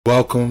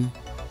Welcome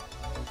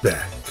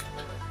back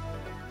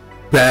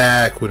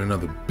with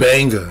another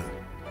banger.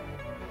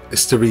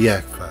 It's the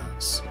React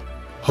Files.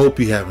 Hope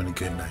you're having a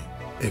good night.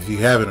 If you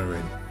haven't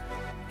already,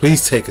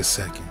 please take a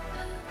second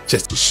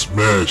just to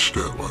smash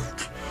that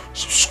like,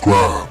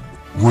 subscribe,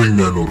 ring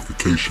that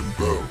notification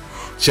bell,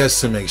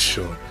 just to make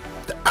sure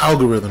the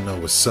algorithm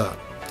knows what's up.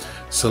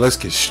 So let's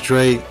get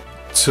straight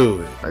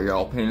to it. Are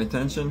y'all paying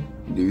attention?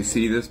 Do you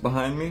see this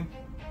behind me?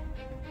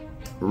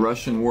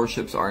 Russian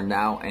warships are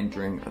now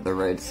entering the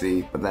Red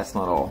Sea, but that's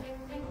not all.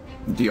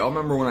 Do y'all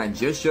remember when I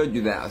just showed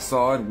you that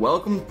Assad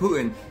welcomed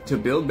Putin to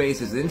build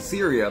bases in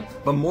Syria,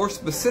 but more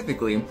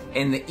specifically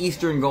in the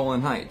eastern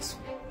Golan Heights,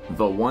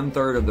 the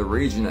 1/3 of the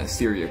region that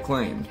Syria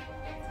claimed?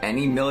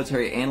 Any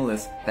military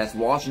analyst that's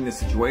watching this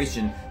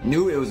situation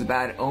knew it was a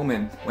bad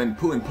omen when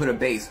Putin put a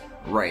base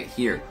right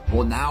here.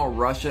 Well, now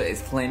Russia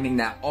is claiming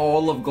that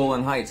all of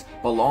Golan Heights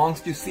belongs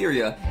to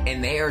Syria,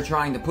 and they are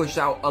trying to push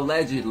out,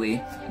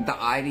 allegedly, the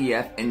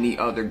IDF and the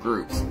other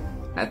groups.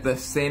 At the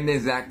same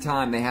exact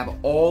time, they have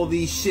all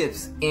these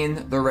ships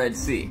in the Red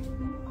Sea.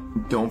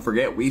 Don't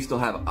forget, we still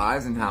have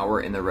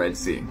Eisenhower in the Red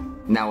Sea.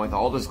 Now, with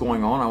all this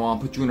going on, I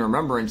want to put you in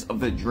remembrance of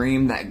the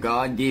dream that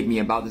God gave me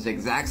about this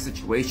exact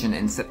situation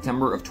in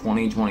September of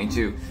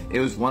 2022.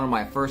 It was one of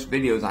my first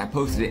videos, and I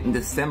posted it in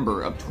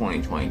December of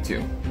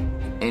 2022.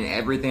 And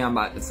everything I'm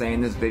about to say in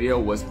this video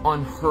was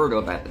unheard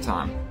of at the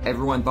time.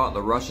 Everyone thought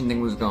the Russian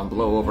thing was going to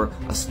blow over,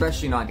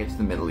 especially not get to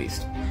the Middle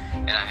East.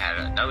 And I had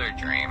another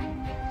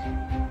dream.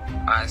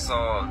 I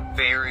saw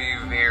very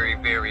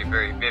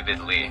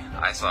vividly,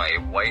 I saw a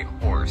white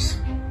horse,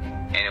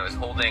 and it was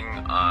holding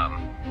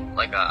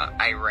like a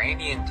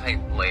Iranian type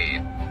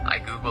blade. I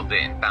googled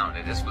it and found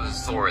it. This was a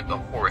sword the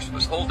horse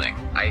was holding.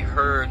 I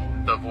heard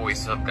the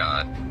voice of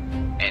God,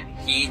 and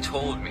he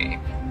told me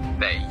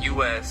that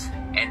US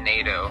and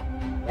NATO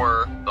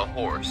were the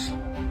horse.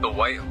 The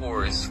white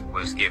horse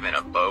was given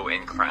a bow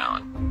and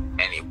crown,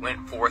 and he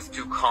went forth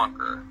to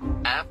conquer.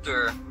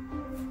 After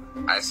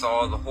I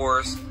saw the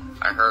horse,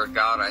 I heard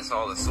God, I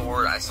saw the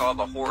sword, I saw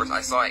the horse,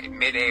 I saw it in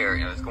midair,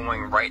 and it was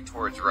going right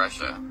towards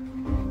Russia.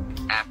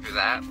 After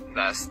that,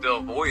 the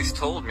still voice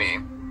told me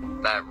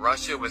that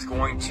Russia was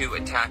going to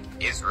attack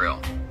Israel.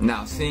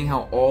 Now, seeing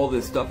how all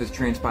this stuff is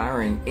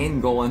transpiring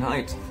in Golan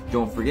Heights,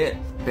 don't forget,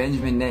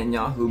 Benjamin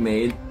Netanyahu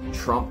made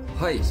Trump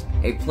Heights,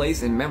 a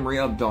place in memory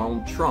of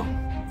Donald Trump.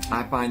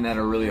 I find that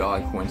a really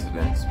odd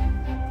coincidence.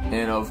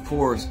 And of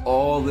course,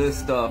 all this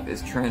stuff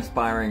is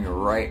transpiring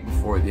right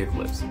before the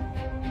eclipse.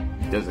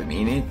 Does it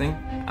mean anything?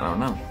 I don't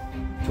know.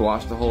 To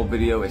watch the whole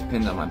video is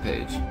pinned on my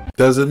page.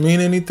 Does it mean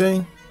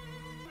anything?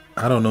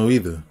 I don't know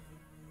either.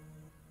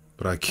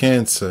 But I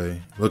can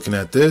say, looking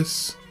at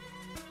this,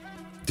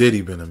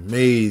 Diddy been a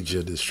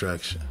major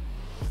distraction.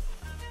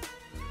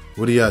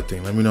 What do y'all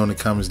think? Let me know in the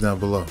comments down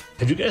below.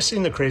 Have you guys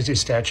seen the crazy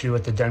statue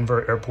at the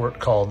Denver airport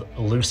called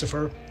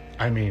Lucifer?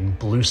 I mean,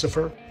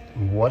 Blucifer?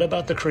 What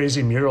about the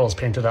crazy murals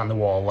painted on the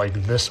wall like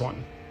this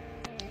one?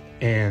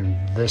 And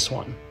this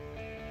one?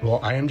 Well,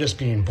 I am just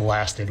being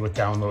blasted with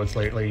downloads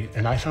lately,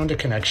 and I found a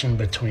connection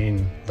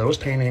between those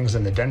paintings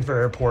and the Denver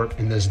airport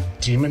in this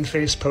demon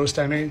face post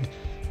I made.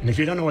 And if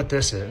you don't know what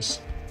this is,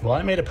 well,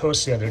 I made a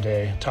post the other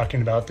day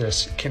talking about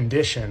this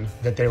condition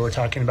that they were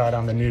talking about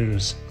on the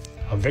news.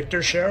 Victor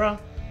Shara?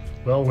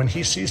 Well, when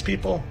he sees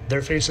people,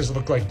 their faces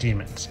look like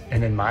demons.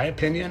 And in my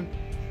opinion,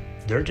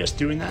 they're just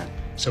doing that.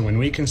 So when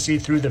we can see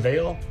through the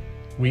veil,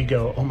 we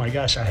go, oh my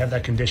gosh, I have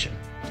that condition.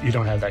 You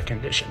don't have that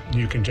condition.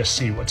 You can just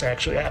see what's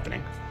actually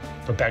happening.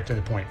 But back to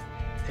the point.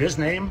 His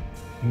name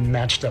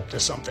matched up to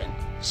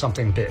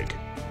something big.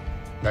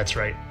 That's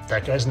right.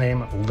 That guy's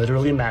name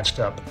literally matched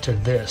up to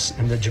this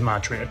in the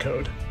Gematria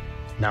code.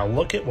 Now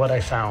look at what I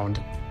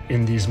found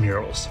in these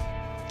murals.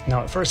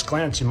 Now at first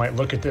glance, you might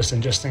look at this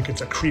and just think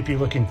it's a creepy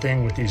looking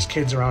thing with these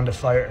kids around a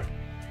fire.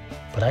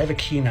 But I have a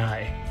keen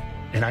eye,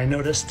 and I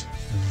noticed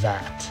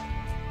that.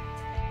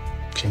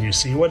 Can you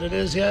see what it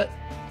is yet?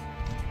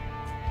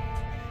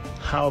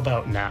 How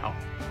about now?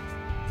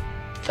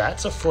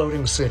 That's a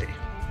floating city.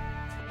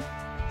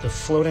 The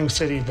floating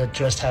city that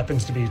just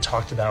happens to be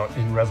talked about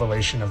in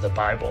Revelation of the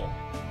Bible,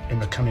 in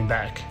the coming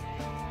back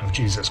of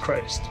Jesus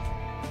Christ.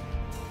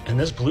 And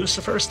this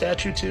Blucifer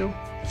statue too,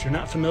 if you're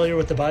not familiar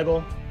with the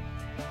Bible,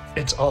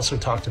 it's also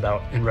talked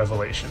about in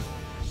Revelation.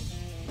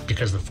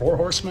 Because the 4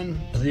 horsemen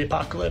of the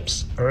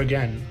apocalypse are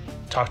again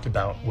talked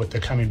about with the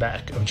coming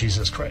back of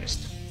Jesus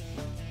Christ.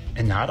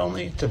 And not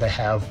only do they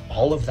have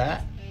all of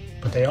that,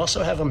 but they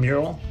also have a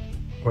mural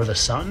where the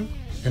sun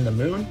and the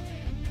moon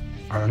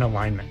are in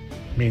alignment,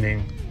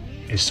 meaning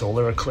a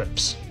solar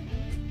eclipse.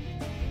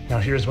 Now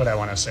here's what I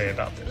want to say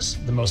about this.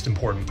 The most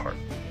important part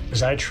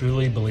is I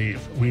truly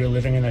believe we are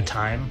living in a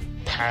time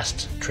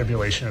past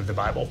tribulation of the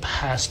Bible,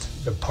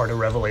 past the part of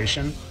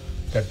Revelation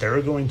that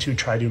they're going to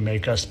try to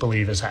make us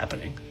believe is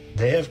happening.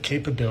 They have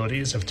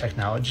capabilities of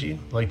technology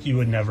like you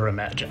would never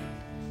imagine.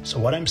 So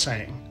what I'm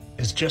saying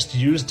is just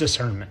use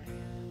discernment.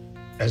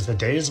 As the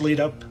days lead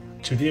up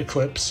to the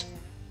eclipse,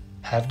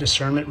 have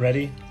discernment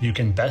ready. You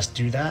can best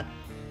do that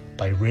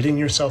by ridding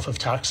yourself of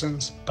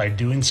toxins, by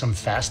doing some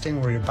fasting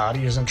where your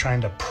body isn't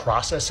trying to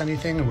process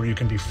anything and where you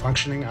can be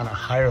functioning on a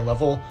higher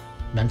level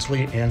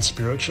mentally and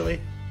spiritually,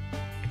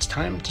 it's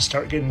time to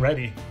start getting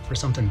ready for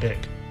something big.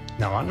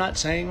 Now, I'm not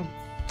saying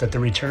that the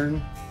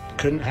return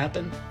couldn't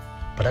happen,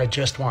 but I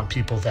just want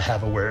people to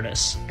have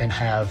awareness and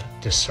have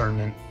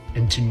discernment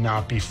and to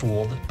not be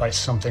fooled by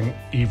something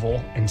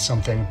evil and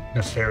something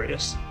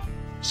nefarious.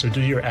 So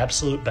do your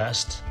absolute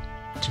best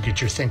to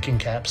get your thinking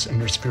caps and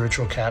your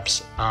spiritual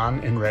caps on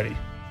and ready,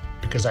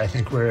 because I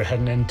think we're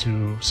heading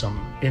into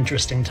some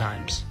interesting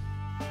times.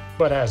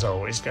 But as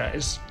always,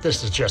 guys,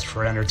 this is just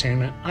for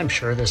entertainment. I'm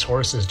sure this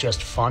horse is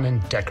just fun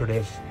and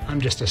decorative. I'm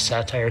just a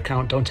satire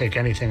count. Don't take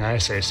anything I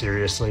say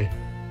seriously.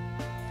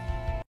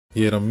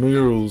 Yeah, the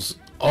murals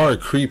are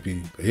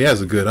creepy, but he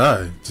has a good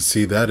eye to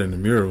see that in the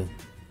mural,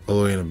 all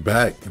the way in the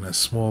back in that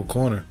small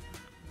corner.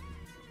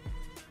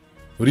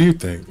 What do you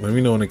think? Let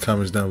me know in the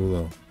comments down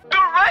below. The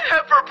red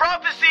heifer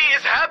prophecy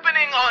is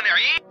happening on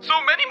Eid. So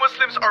many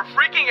Muslims are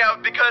freaking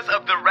out because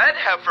of the red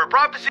heifer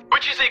prophecy,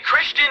 which is a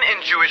Christian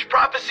and Jewish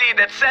prophecy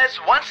that says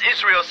once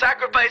Israel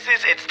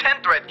sacrifices its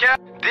 10th red calf,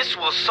 this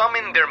will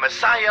summon their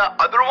Messiah,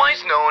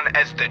 otherwise known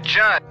as the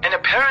Dajjal. And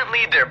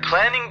apparently they're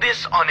planning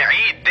this on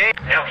Eid day.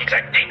 Now, the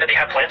exact date that they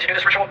have planned to do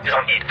this ritual is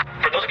on Eid.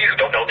 For those of you who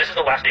don't know, this is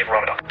the last day of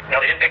Ramadan. Now,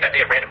 they didn't pick that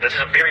day at random. This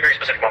is a very, very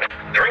specific moment.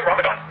 During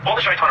Ramadan, all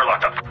the shaitan are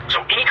locked up.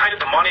 So any kind of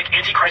demonic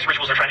antichrist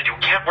rituals they're trying to do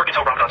can't work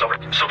until Ramadan's over.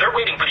 So they're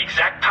waiting for the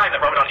exact time that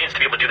Ramadan ends to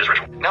be able to do this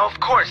ritual. Now, of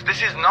course, this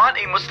is not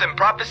a Muslim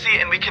prophecy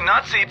and we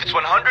cannot say if it's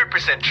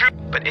 100% true.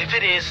 But if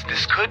it is,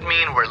 this could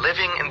mean we're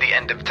living in the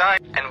end of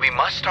time and we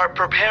must start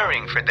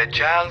preparing for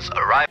Dajjal's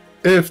arrival.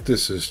 If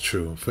this is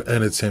true for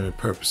entertainment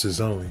purposes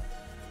only.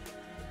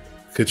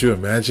 Could you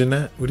imagine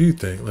that? What do you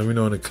think? Let me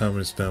know in the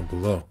comments down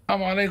below.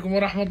 Assalamu alaikum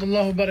wa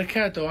rahmatullahi wa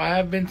barakatuh. I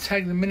have been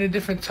tagged in many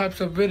different types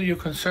of video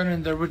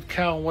concerning the red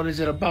cow and what is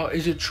it about.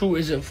 Is it true?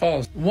 Is it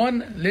false?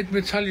 One, let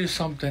me tell you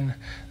something.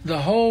 The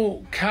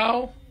whole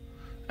cow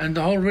and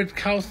the whole red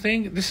cow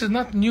thing, this is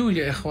not new,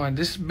 ya ikhwan.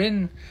 This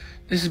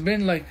has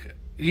been like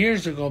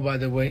years ago, by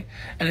the way.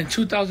 And in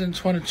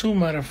 2022,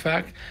 matter of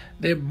fact,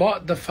 they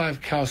bought the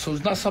 5 cows. So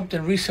it's not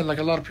something recent like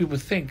a lot of people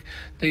think.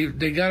 They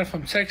got it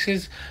from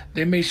Texas.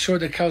 They made sure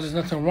the cows, there's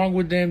nothing wrong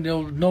with them.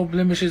 There's no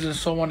blemishes and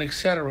so on,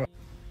 etc.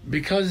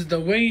 Because the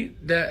way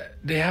that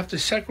they have to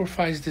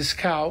sacrifice this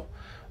cow,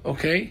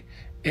 okay,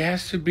 it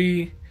has to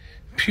be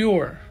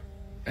pure.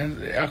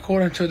 And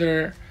according to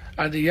their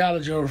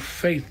ideology or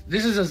faith.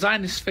 This is a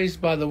Zionist faith,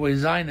 by the way,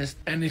 Zionist.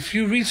 And if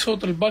you read Surah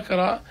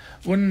Al-Baqarah,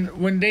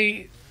 when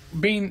they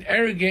being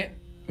arrogant,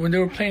 when they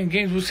were playing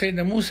games with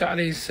Sayyidina Musa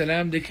alayhi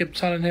salam, they kept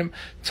telling him,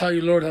 tell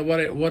you Lord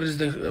what is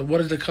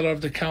the color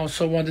of the cow and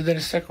so on. They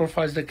didn't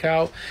sacrifice the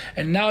cow,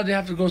 and now they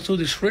have to go through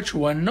this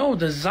ritual. And no,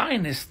 the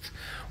Zionists,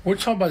 we're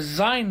talking about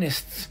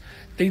Zionists,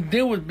 they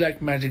deal with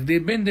black magic.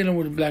 They've been dealing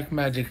with black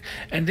magic,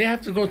 and they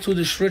have to go through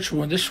this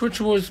ritual. And this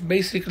ritual is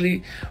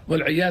basically,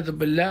 wal-iyadu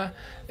billah,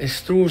 is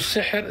through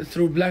sihr,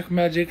 through black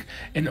magic,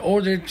 in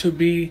order to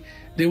be,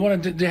 they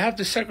have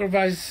to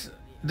sacrifice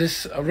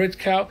this red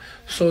cow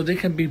so they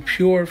can be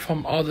pure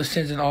from all the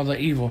sins and all the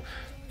evil.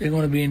 They're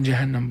going to be in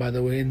Jahannam, by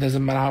the way. It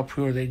doesn't matter how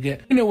pure they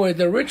get. Anyway,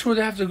 the ritual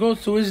they have to go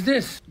through is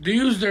this. They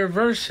use their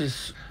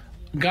verses.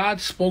 God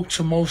spoke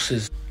to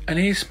Moses, and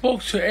he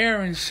spoke to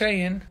Aaron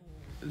saying,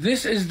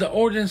 this is the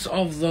ordinance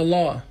of the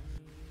law,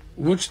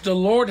 which the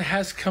Lord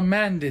has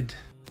commanded,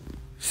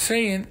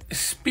 saying,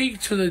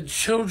 speak to the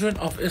children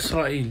of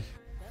Israel,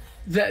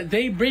 that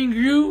they bring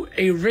you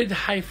a red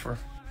heifer,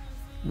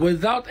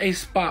 without a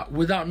spot,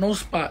 without no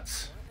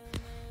spots,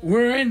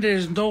 wherein there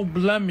is no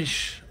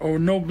blemish or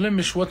no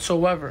blemish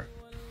whatsoever,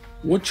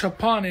 which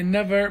upon it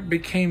never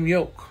became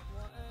yoke.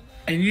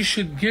 And you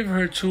should give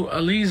her to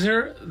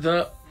Eleazar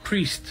the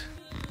priest,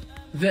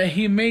 that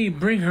he may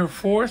bring her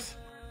forth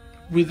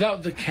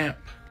without the camp.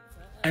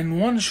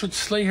 And one should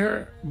slay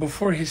her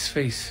before his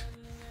face.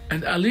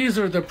 And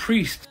Eleazar the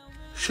priest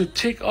should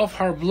take off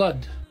her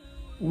blood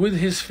with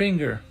his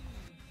finger,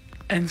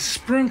 and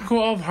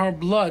sprinkle of her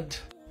blood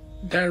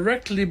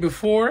directly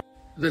before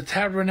the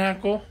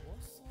tabernacle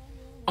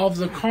of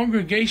the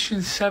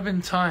congregation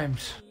 7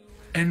 times.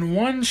 And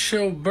one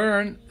shall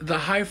burn the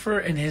heifer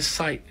in his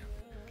sight,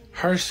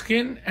 her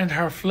skin and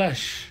her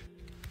flesh,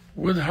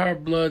 with her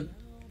blood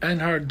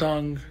and her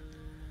dung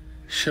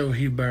shall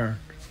he burn.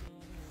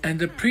 And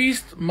the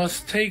priest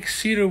must take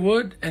cedar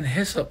wood and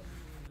hyssop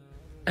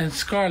and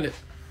scarlet,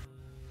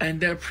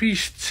 and that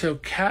priest shall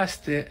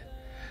cast it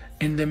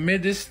in the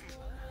midst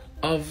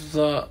of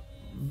the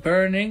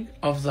burning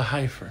of the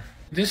heifer.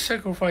 This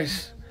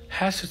sacrifice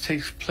has to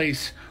take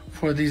place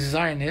for the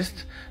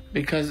Zionists,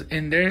 because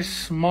in their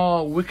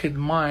small wicked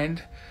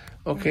mind,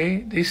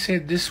 okay, they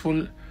said this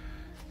will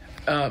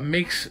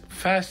makes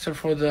faster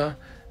for the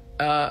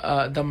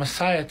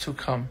Messiah to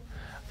come,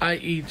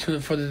 i.e.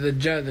 for the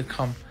Dajjal to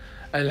come.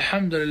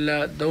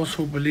 Alhamdulillah, those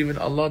who believe in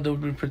Allah, they will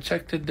be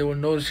protected. They will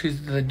notice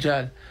he's the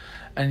Dajjal,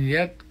 and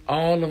yet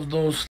all of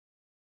those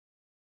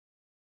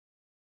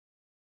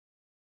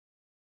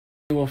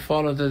will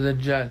follow the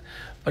Dajjal.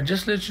 But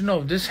just let you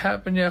know, if this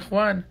happened, ya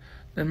ikhwan,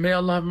 then may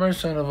Allah have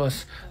mercy on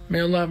us.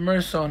 May Allah have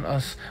mercy on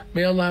us.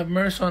 May Allah have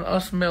mercy on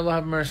us. May Allah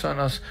have mercy on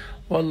us.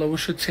 Wallah, we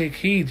should take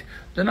heed.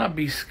 Do not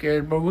be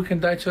scared, bro. We can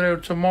die today or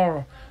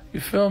tomorrow.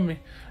 You feel me?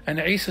 And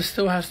Isa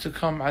still has to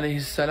come,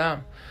 alayhi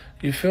salam.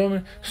 You feel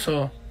me?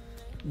 So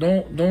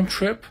don't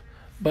trip,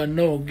 but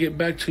no, get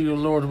back to your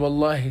Lord,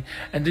 wallahi.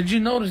 And did you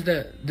notice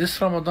that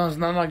this Ramadan is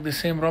not like the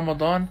same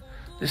Ramadan?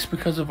 It's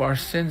because of our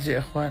sins,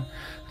 ya ikhwan.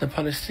 The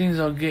Palestinians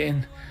are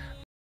getting,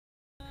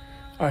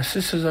 our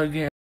sisters are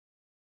getting,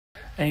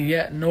 and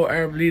yet no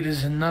Arab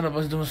leaders and none of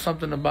us doing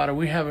something about it.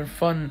 We having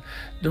fun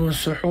doing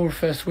Suhoor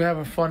Fest. We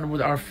having fun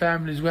with our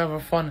families. We having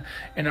fun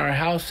in our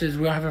houses.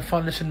 We having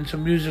fun listening to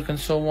music and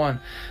so on.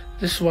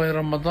 This is why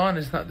Ramadan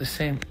is not the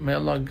same. May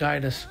Allah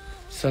guide us.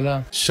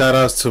 Salam. Shout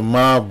outs to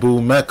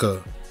Mabu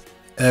Mecca,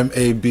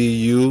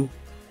 MABUMECCA.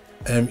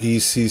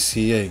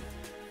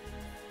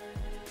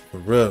 For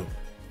real.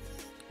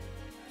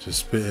 Just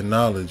spitting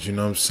knowledge, you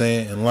know what I'm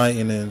saying?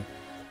 Enlightening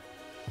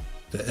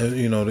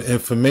the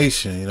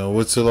information,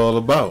 what's it all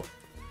about?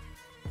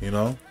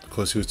 Of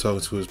course he was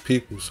talking to his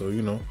people, so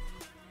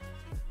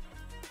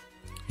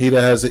he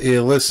that has an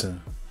ear,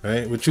 listen,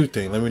 right? What you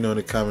think? Let me know in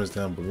the comments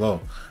down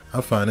below.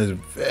 I find this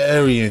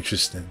very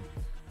interesting.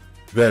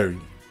 Very.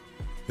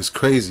 It's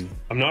crazy.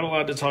 I'm not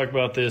allowed to talk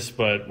about this,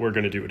 but we're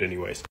going to do it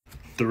anyways.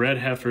 The red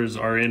heifers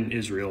are in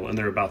Israel and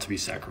they're about to be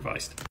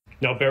sacrificed.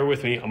 Now bear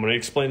with me, I'm going to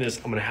explain this.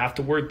 I'm going to have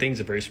to word things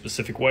a very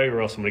specific way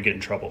or else I'm going to get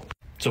in trouble.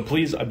 So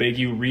please, I beg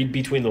you, read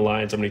between the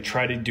lines. I'm going to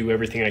try to do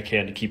everything I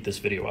can to keep this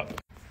video up.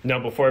 Now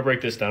before I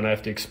break this down, I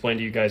have to explain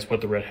to you guys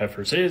what the red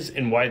heifers is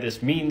and why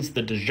this means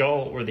the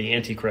Dajjal or the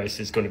Antichrist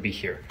is going to be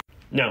here.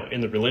 Now in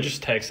the religious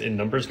text in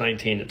Numbers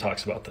 19 it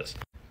talks about this,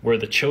 where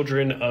the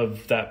children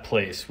of that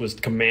place was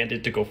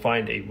commanded to go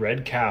find a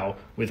red cow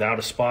without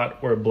a spot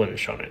or a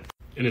blemish on it,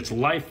 and its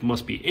life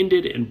must be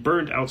ended and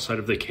burned outside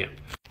of the camp.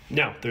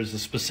 Now, there's a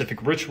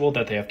specific ritual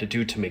that they have to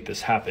do to make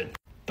this happen.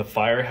 The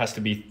fire has to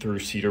be through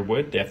cedar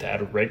wood, they have to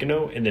add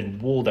oregano, and then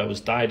wool that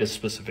was dyed a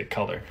specific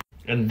color.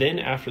 And then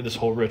after this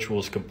whole ritual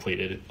is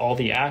completed, all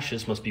the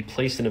ashes must be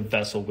placed in a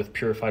vessel with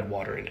purified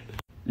water in it.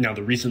 Now,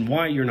 the reason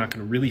why you're not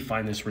going to really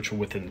find this ritual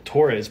within the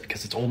Torah is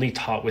because it's only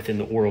taught within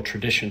the oral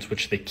traditions,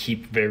 which they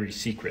keep very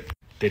secret.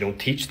 They don't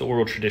teach the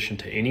oral tradition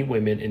to any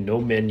women and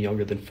no men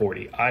younger than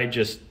 40. I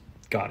just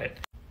got it.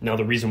 Now,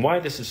 the reason why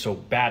this is so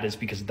bad is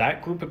because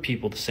that group of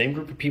people, the same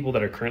group of people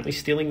that are currently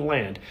stealing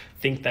land,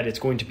 think that it's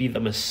going to be the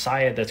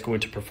Messiah that's going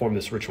to perform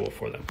this ritual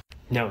for them.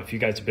 Now, if you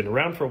guys have been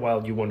around for a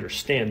while, you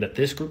understand that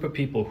this group of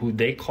people who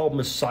they call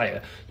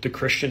Messiah, the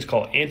Christians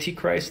call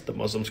Antichrist, the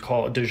Muslims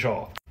call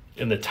Dajjal.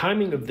 And the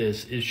timing of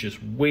this is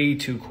just way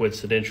too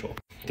coincidental.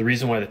 The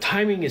reason why the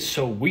timing is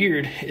so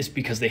weird is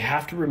because they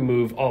have to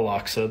remove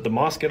Al-Aqsa, the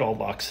mosque at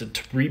Al-Aqsa,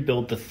 to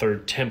rebuild the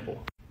third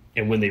temple.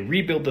 And when they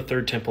rebuild the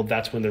third temple,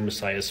 that's when their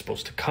Messiah is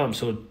supposed to come.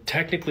 So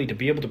technically, to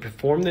be able to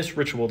perform this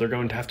ritual, they're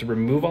going to have to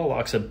remove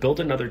Al-Aqsa,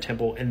 build another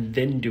temple, and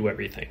then do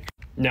everything.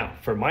 Now,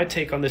 for my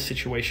take on this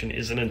situation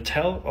is that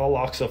until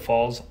Al-Aqsa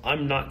falls,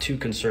 I'm not too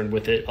concerned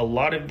with it. A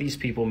lot of these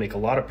people make a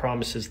lot of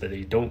promises that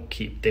they don't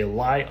keep. They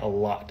lie a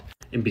lot.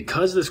 And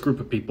because this group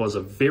of people has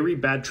a very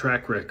bad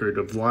track record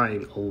of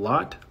lying a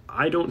lot,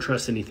 I don't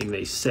trust anything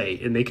they say,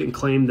 and they can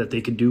claim that they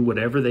can do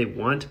whatever they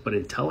want, but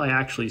until I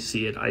actually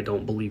see it, I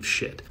don't believe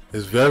shit.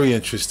 It's very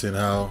interesting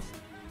how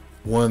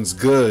one's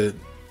good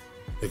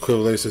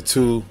equates to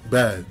two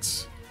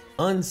bads.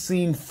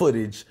 Unseen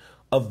footage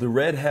of the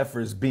red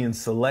heifers being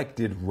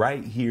selected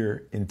right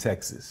here in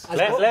Texas.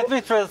 Let me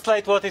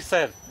translate what he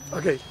said.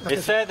 Okay. He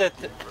said that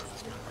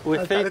we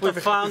think we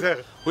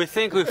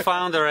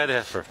found a red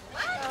heifer.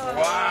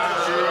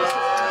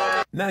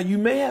 Now, you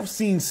may have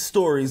seen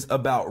stories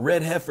about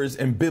red heifers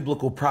and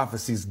biblical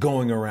prophecies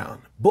going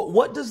around, but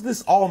what does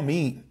this all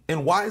mean?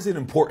 And why is it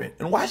important?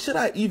 And why should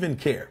I even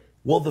care?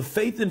 Well, the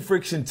Faith and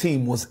Friction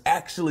team was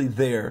actually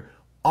there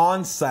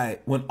on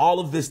site when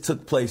all of this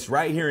took place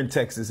right here in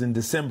Texas in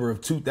December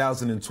of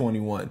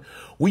 2021.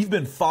 We've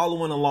been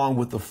following along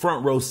with the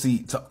front row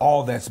seat to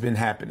all that's been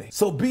happening.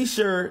 So be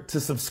sure to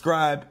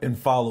subscribe and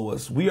follow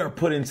us. We are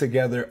putting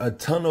together a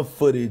ton of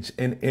footage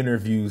and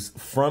interviews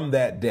from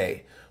that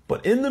day.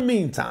 But in the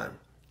meantime,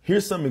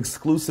 here's some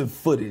exclusive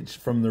footage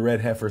from the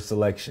red heifer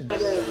selection.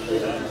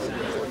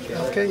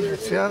 Okay,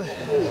 let's see. Okay,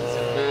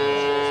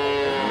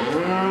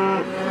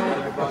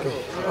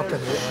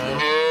 open it.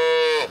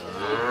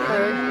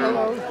 Hey,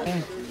 hello.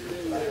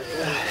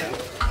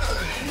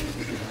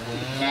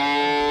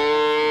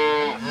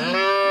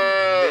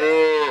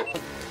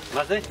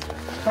 מה זה?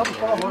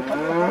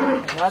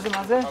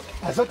 מה זה?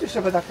 הזאת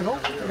שבדקנו.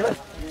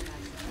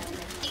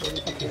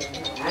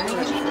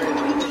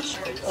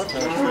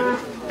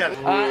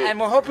 And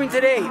we're hoping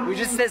today, we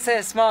just said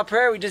a small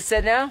prayer, we just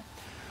said now,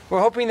 we're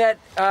hoping that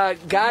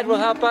God will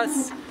help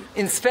us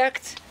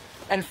inspect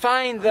and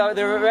find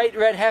the right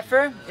red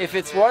heifer, if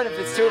it's one, if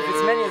it's two, if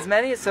it's many, as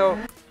many, so.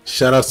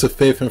 Shout outs to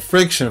Faith and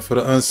Friction for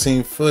the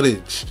unseen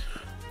footage.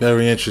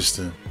 Very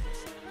interesting.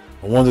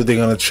 I wonder if they're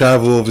going to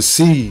travel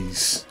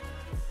overseas,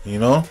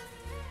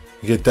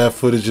 get that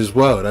footage as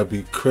well. That'd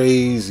be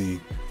crazy.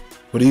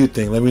 What do you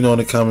think? Let me know in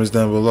the comments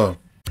down below.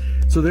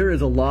 So there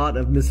is a lot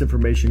of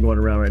misinformation going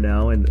around right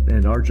now,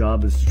 and our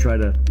job is to try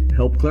to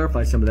help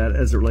clarify some of that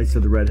as it relates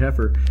to the red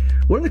heifer.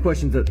 One of the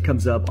questions that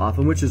comes up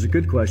often, which is a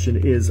good question,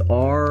 is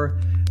are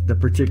the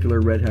particular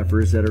red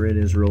heifers that are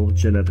in Israel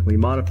genetically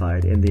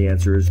modified? And the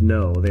answer is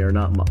no, they are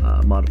not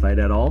modified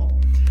at all.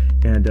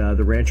 And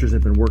the ranchers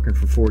have been working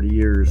for 40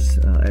 years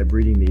at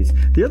breeding these.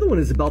 The other one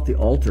is about the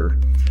altar.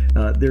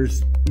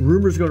 There's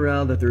rumors going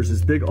around that there's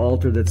this big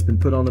altar that's been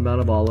put on the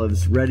Mount of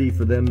Olives ready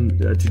for them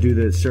to do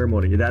the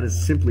ceremony. That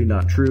is simply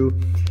not true.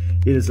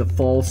 It is a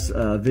false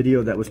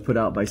video that was put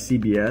out by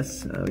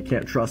CBS.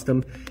 Can't trust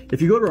them.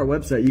 If you go to our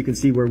website, you can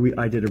see where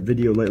I did a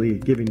video lately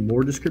giving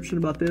more description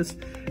about this.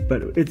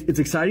 But it's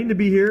exciting to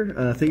be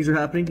here. Things are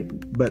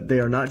happening, but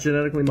they are not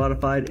genetically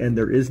modified, and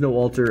there is no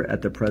altar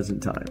at the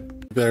present time.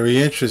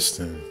 Very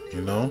interesting,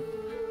 you know?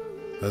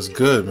 That's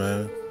good,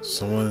 man.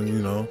 Someone, you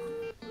know,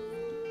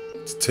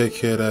 to take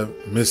care of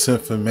that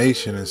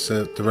misinformation and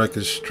set the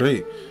record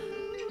straight.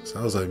 So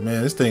I was like,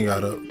 man, this thing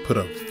got put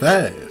up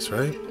fast,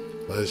 right?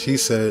 As he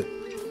said,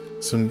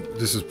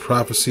 this is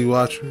prophecy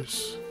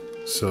watchers.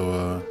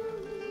 So,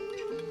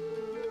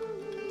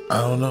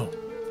 I don't know.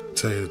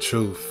 Tell you the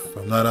truth,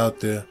 I'm not out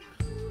there.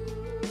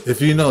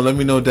 If you know, let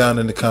me know down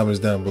in the comments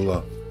down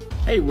below.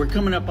 Hey, we're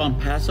coming up on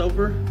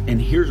Passover,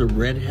 and here's a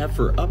red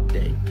heifer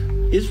update.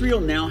 Israel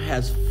now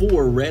has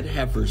 4 red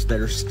heifers that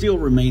are still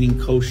remaining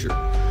kosher.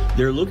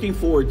 They're looking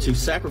forward to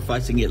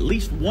sacrificing at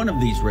least one of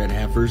these red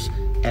heifers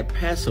at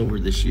Passover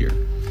this year.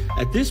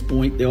 At this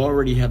point, they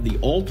already have the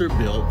altar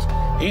built,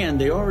 and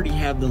they already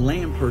have the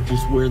land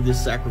purchased where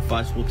this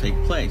sacrifice will take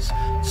place.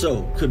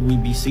 So, could we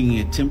be seeing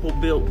a temple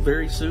built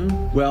very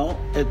soon?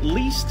 Well, at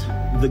least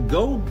the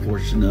gold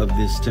portion of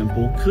this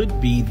temple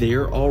could be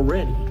there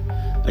already.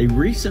 A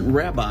recent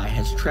rabbi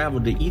has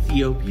traveled to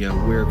Ethiopia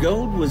where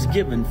gold was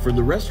given for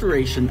the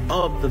restoration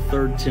of the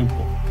 3rd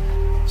temple.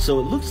 So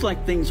it looks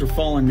like things are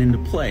falling into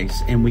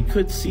place, and we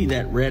could see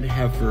that red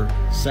heifer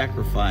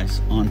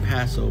sacrifice on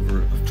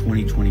Passover of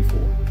 2024.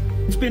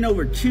 It's been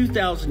over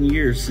 2,000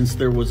 years since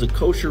there was a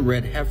kosher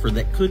red heifer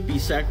that could be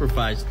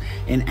sacrificed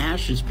and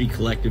ashes be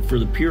collected for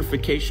the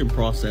purification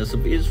process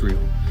of Israel.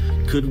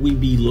 Could we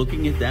be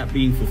looking at that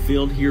being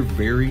fulfilled here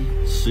very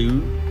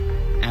soon?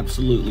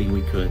 Absolutely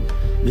we could.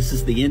 This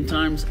is the end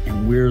times,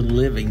 and we're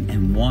living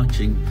and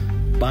watching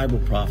Bible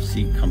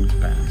prophecy come to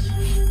pass.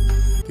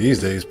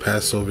 These days,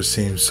 Passover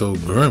seems so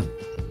grim.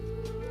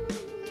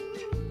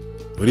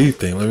 What do you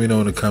think? Let me know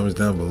in the comments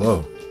down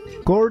below.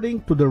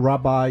 According to the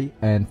rabbi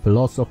and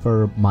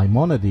philosopher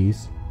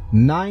Maimonides,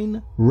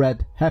 9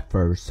 red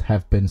heifers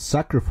have been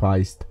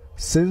sacrificed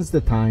since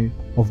the time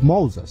of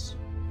Moses.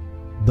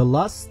 The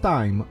last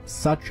time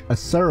such a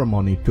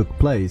ceremony took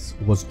place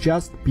was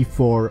just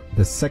before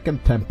the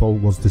 2nd temple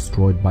was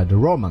destroyed by the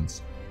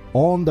Romans,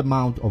 on the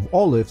Mount of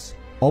Olives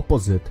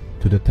opposite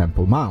to the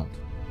Temple Mount.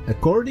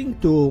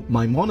 According to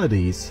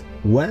Maimonides,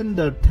 when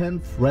the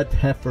 10th red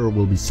heifer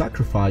will be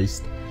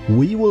sacrificed,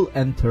 we will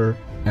enter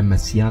a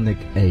messianic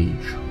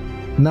age.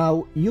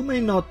 Now, you may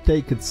not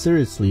take it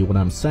seriously what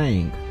I'm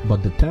saying,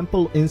 but the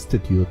Temple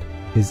Institute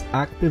is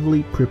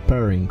actively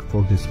preparing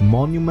for this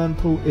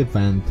monumental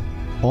event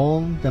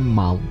on the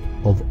Mount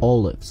of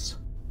Olives.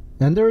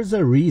 And there is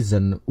a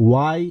reason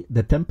why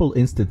the Temple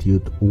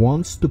Institute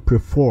wants to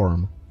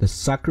perform the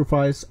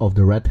sacrifice of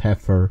the red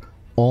heifer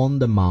on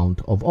the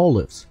Mount of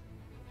Olives.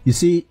 You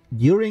see,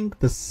 during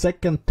the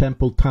 2nd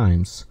temple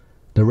times,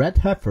 the red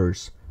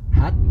heifers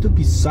had to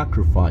be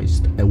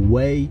sacrificed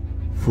away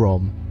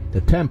from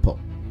the temple.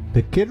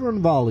 The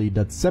Kidron Valley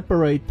that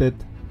separated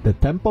the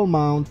Temple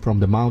Mount from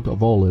the Mount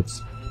of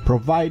Olives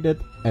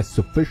provided a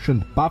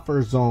sufficient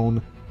buffer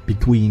zone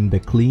between the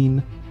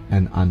clean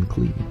and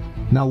unclean.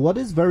 Now, what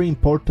is very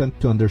important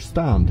to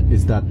understand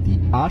is that the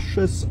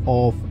ashes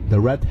of the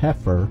red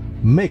heifer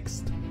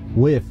mixed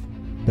with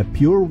the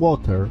pure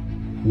water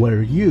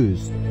were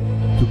used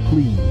to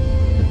clean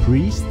the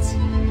priests,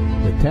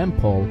 the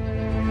temple,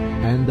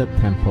 and the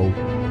temple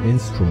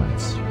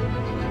instruments.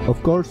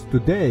 Of course,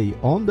 today,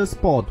 on the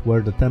spot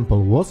where the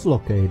temple was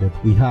located,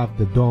 we have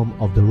the Dome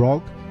of the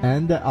Rock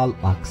and the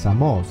Al-Aqsa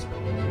Mosque.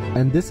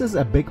 And this is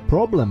a big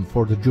problem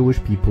for the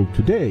Jewish people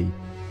today,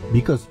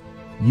 because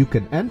you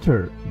can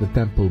enter the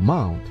Temple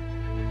Mount,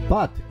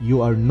 but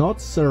you are not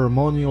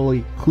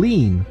ceremonially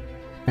clean,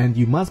 and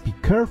you must be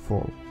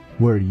careful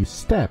where you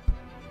step,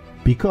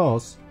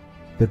 because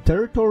the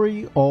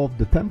territory of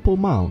the Temple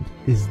Mount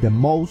is the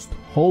most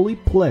holy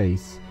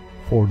place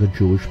for the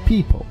Jewish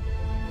people.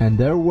 And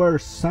there were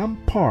some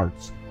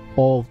parts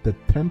of the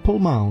Temple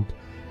Mount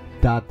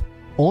that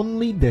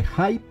only the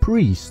high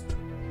priest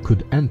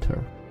could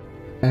enter.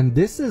 And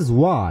this is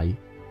why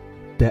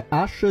the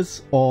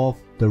ashes of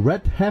the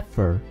red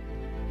heifer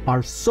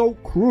are so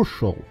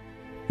crucial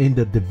in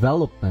the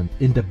development,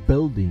 in the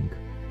building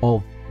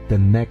of the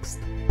next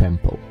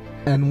temple.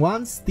 And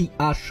once the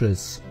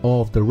ashes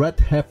of the red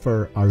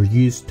heifer are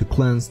used to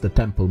cleanse the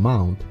Temple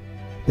Mount,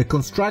 the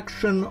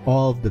construction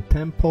of the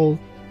temple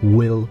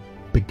will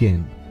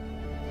begin.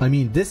 I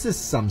mean, this is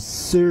some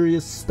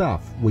serious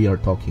stuff we are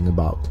talking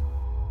about.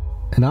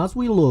 And as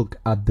we look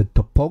at the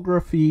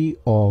topography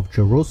of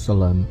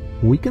Jerusalem,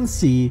 we can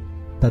see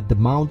that the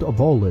Mount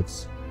of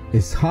Olives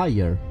is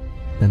higher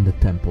than the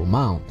Temple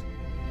Mount.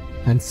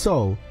 And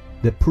so,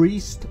 the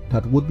priest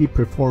that would be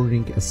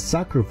performing a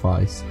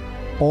sacrifice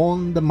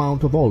on the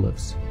Mount of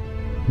Olives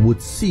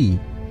would see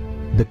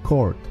the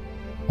court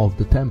of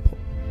the temple.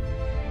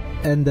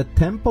 And the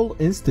Temple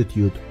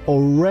Institute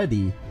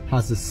already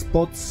has a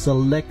spot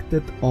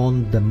selected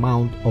on the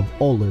Mount of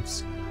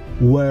Olives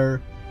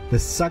where the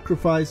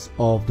sacrifice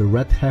of the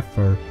red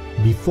heifer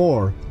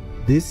before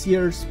this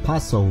year's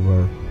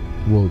Passover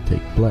will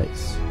take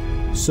place.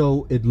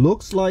 So it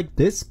looks like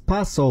this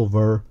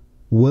Passover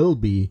will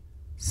be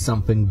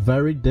something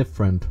very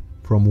different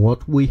from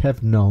what we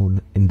have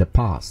known in the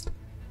past.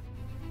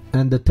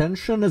 And the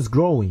tension is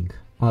growing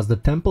as the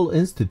Temple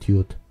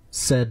Institute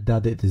said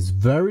that it is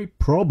very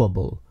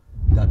probable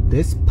that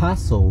this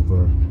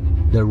Passover,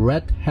 the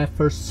red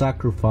heifer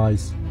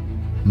sacrifice,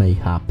 may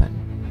happen.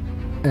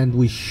 And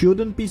we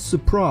shouldn't be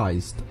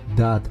surprised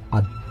that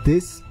at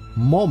this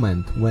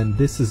moment when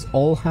this is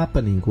all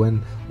happening,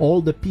 when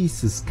all the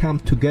pieces come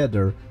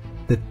together,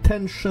 the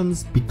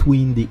tensions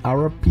between the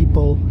Arab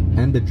people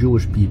and the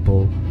Jewish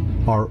people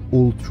are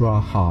ultra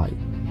high.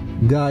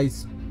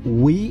 Guys,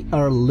 we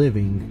are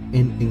living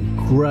in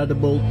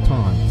incredible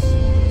times,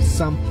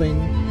 something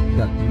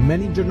that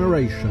many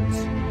generations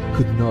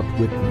could not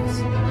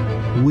witness.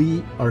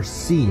 We are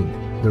seeing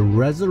the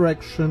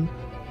resurrection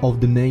of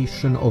the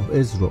nation of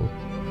Israel,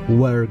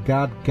 where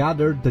God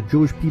gathered the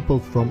Jewish people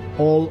from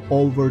all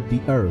over the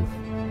earth.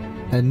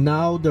 And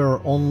now there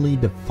are only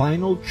the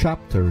final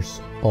chapters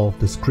of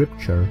the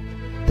scripture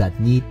that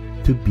need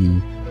to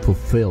be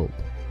fulfilled.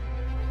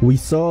 We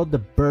saw the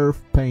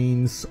birth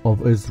pains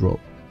of Israel,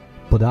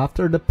 but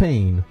after the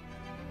pain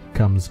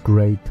comes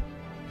great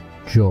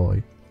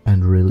joy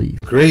and relief.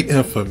 Great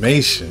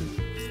information.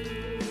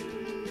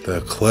 The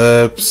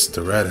eclipse,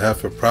 the red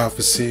heifer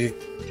prophecy.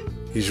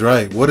 He's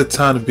right. What a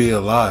time to be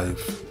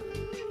alive.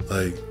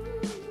 Like,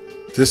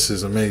 this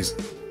is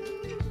amazing.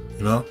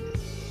 You know?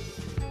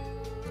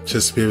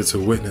 Just to be able to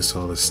witness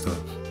all this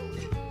stuff.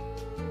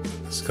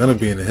 It's gonna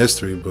be in the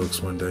history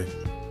books one day.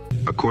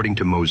 According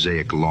to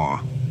Mosaic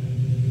law,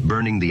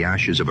 burning the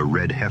ashes of a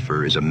red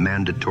heifer is a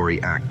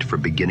mandatory act for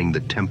beginning the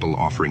temple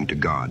offering to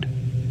God.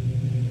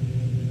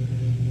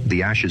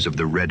 The ashes of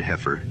the red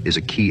heifer is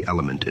a key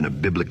element in a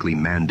biblically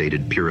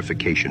mandated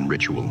purification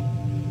ritual.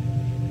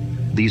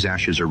 These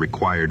ashes are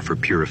required for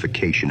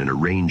purification in a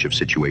range of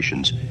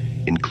situations,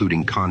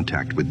 including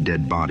contact with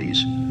dead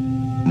bodies.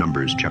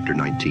 Numbers chapter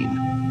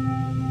 19.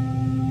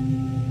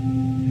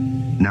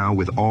 Now,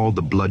 with all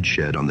the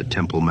bloodshed on the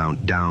Temple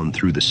Mount down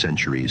through the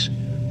centuries,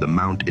 the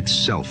mount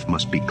itself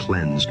must be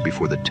cleansed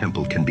before the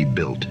temple can be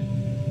built.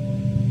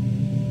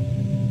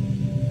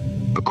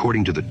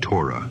 According to the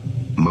Torah,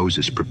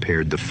 Moses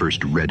prepared the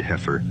first red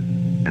heifer,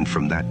 and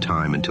from that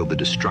time until the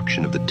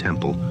destruction of the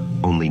temple,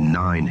 only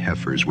 9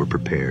 heifers were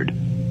prepared.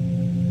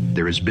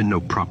 There has been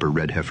no proper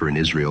red heifer in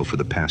Israel for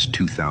the past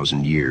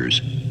 2,000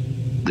 years.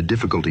 The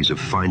difficulties of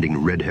finding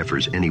red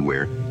heifers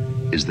anywhere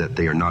is that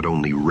they are not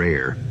only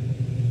rare,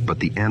 but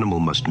the animal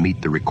must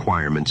meet the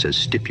requirements as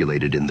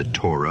stipulated in the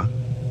Torah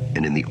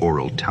and in the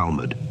Oral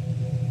Talmud.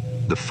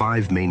 The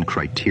 5 main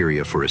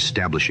criteria for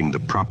establishing the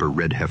proper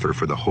red heifer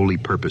for the holy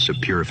purpose of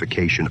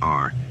purification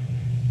are: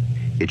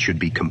 it should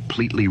be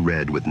completely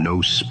red with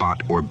no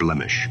spot or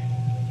blemish.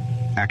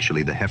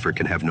 Actually, the heifer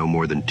can have no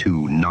more than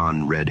 2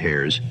 non-red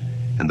hairs,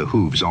 and the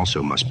hooves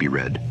also must be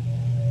red.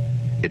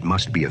 It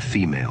must be a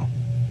female.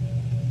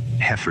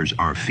 Heifers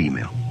are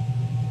female.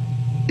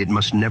 It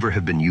must never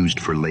have been used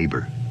for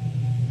labor.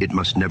 It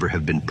must never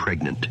have been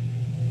pregnant,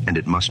 and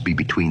it must be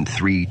between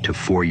 3 to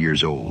 4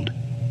 years old.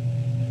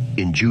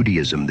 In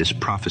Judaism, this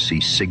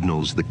prophecy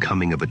signals the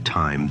coming of a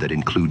time that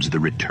includes the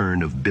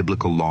return of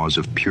biblical laws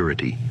of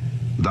purity,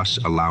 thus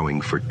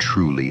allowing for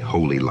truly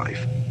holy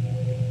life.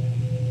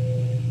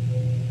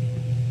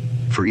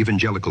 For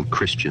evangelical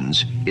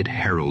Christians, it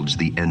heralds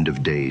the end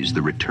of days,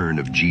 the return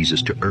of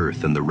Jesus to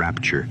earth, and the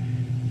rapture.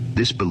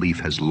 This belief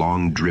has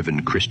long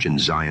driven Christian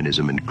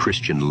Zionism and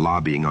Christian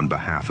lobbying on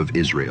behalf of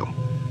Israel.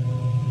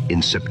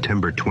 In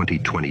September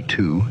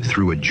 2022,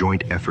 through a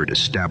joint effort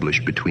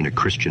established between a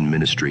Christian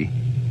ministry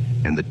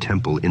and the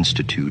Temple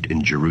Institute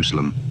in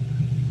Jerusalem,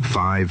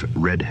 5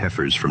 red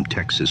heifers from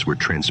Texas were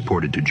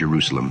transported to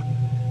Jerusalem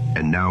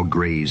and now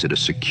graze at a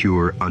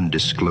secure,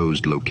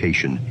 undisclosed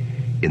location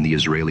in the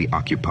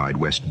Israeli-occupied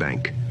West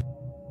Bank.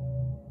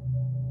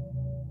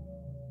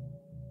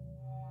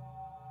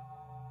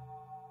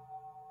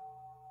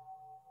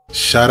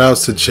 Shout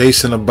outs to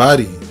Jason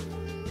Abadi.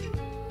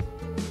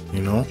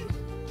 You know,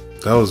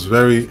 that was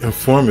very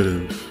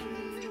informative.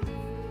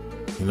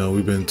 You know,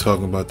 we've been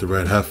talking about the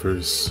red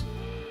heifers,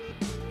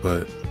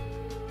 but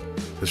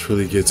this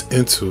really gets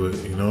into it,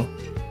 you know,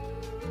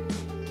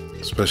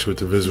 especially with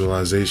the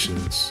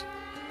visualizations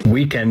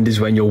Weekend is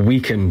when you're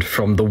weakened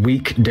from the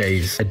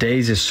weekdays. A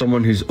daze is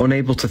someone who's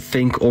unable to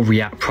think or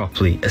react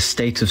properly, a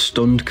state of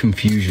stunned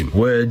confusion.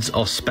 Words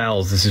are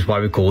spells, this is why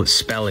we call it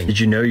spelling. Did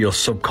you know your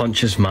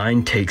subconscious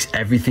mind takes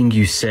everything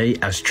you say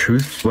as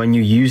truth? When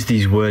you use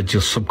these words,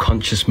 your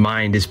subconscious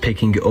mind is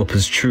picking it up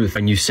as truth.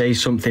 When you say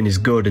something is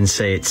good and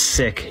say it's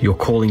sick, you're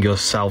calling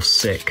yourself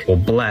sick. Or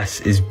bless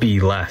is be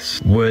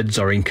less. Words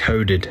are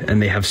encoded and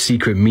they have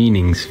secret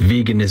meanings.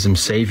 Veganism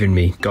saving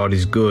me, God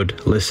is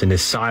good, listen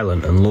is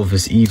silent, and love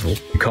is evil.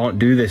 You can't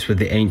do this with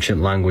the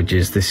ancient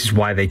languages. This is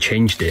why they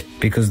changed it.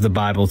 Because the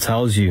Bible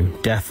tells you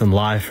death and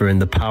life are in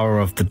the power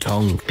of the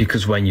tongue.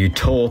 Because when you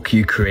talk,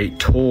 you create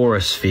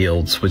torus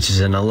fields, which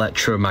is an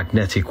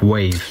electromagnetic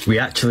wave. We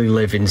actually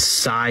live in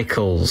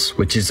cycles,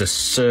 which is a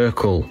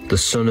circle. The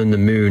sun and the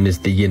moon is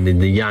the yin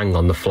and the yang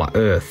on the flat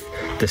earth.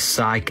 The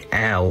psych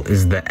L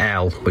is the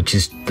L, which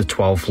is the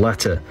 12th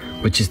letter,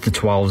 which is the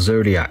 12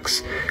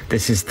 zodiacs.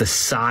 This is the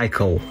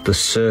cycle, the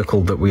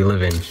circle that we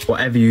live in.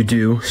 Whatever you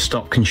do,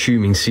 stop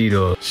consuming seed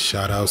oil.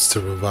 Shout outs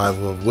to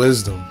Revival of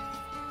Wisdom,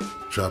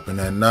 dropping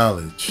that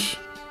knowledge.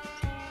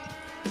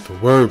 The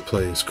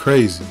wordplay is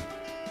crazy.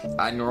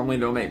 I normally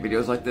don't make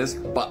videos like this,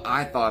 but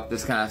I thought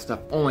this kind of stuff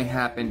only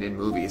happened in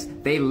movies.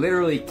 They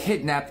literally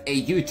kidnapped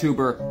a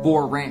YouTuber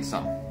for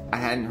ransom. I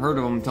hadn't heard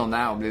of him until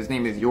now, but his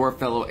name is Your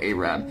Fellow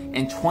Arab.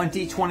 In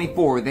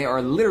 2024, they are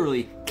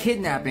literally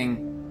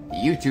kidnapping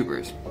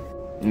YouTubers.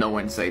 No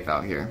one's safe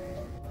out here.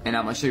 And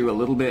I'm gonna show you a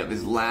little bit of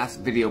his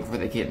last video before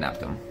they kidnapped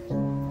him.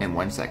 In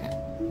 1 second.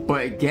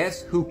 But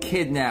guess who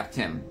kidnapped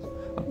him?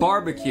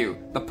 Barbecue,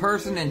 the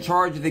person in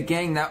charge of the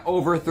gang that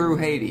overthrew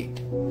Haiti.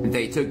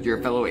 They took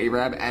Your Fellow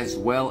Arab as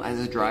well as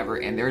his driver,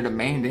 and they're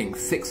demanding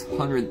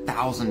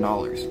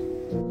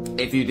 $600,000.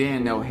 If you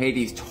didn't know,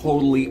 Haiti's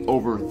totally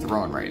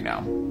overthrown right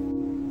now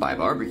by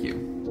Barbecue,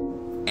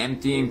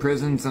 emptying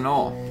prisons and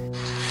all.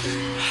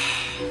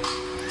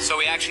 So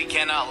we actually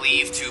cannot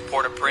leave to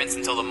Port-au-Prince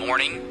until the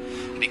morning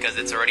because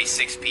it's already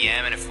 6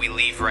 p.m. and if we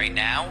leave right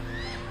now,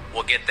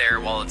 we'll get there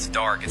while it's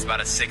dark. It's about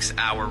a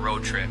 6-hour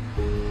road trip.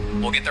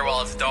 We'll get there while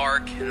it's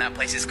dark, and that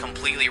place is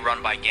completely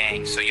run by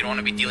gangs, so you don't want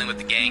to be dealing with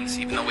the gangs.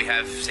 Even though we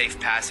have safe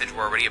passage,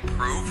 we're already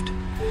approved.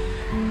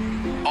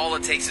 All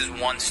it takes is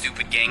one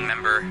stupid gang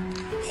member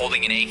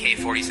holding an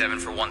AK-47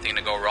 for one thing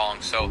to go wrong.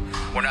 So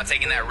we're not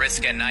taking that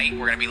risk at night.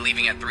 We're going to be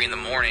leaving at 3 in the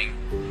morning.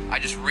 I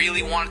just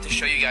really wanted to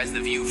show you guys the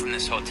view from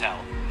this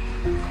hotel.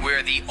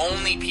 We're the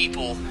only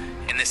people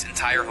in this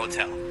entire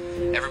hotel.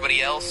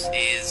 Everybody else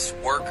is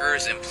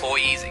workers,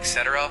 employees,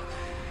 etc.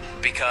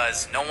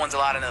 because no one's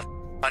allowed in the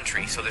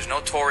country. So there's no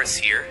tourists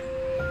here,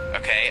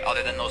 okay,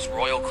 other than those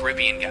Royal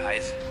Caribbean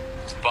guys.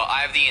 But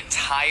I have the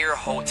entire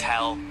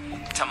hotel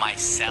to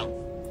myself.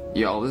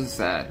 Yo, this is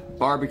sad.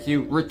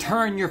 Barbecue,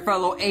 return Your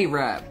Fellow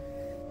Arab.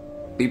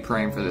 Be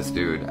praying for this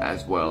dude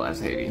as well as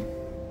Haiti.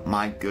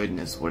 My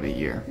goodness, what a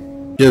year.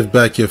 Give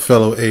back Your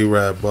Fellow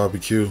Arab,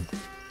 Barbecue.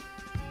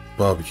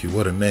 Barbecue,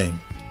 what a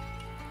name.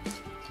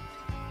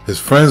 His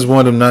friends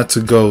wanted him not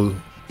to go,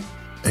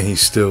 and he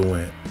still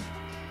went.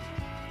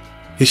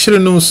 He should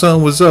have known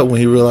something was up when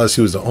he realized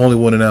he was the only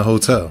one in that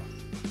hotel.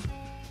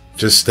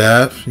 Just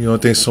staff? You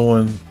don't think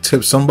someone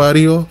tipped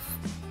somebody off?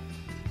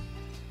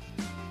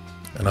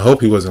 And I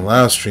hope he wasn't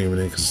live streaming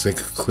it because they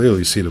could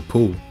clearly see the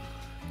pool,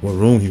 what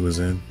room he was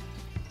in.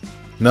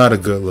 Not a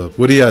good look.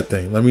 What do y'all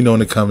think? Let me know in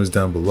the comments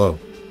down below.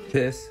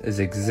 This is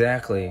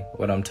exactly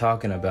what I'm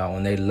talking about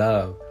when they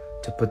love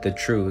to put the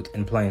truth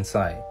in plain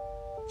sight.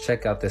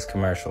 Check out this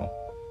commercial.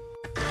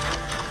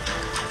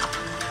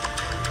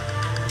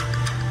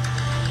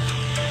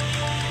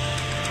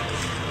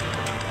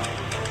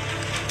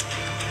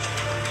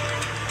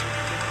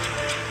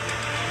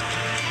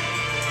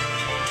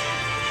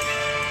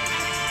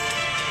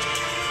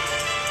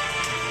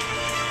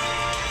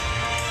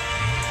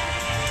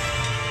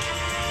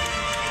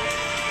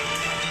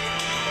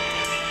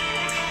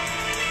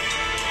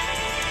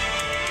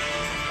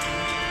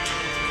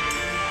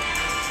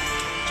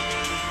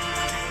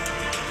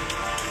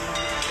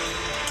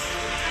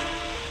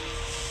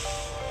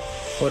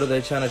 What are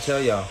they trying to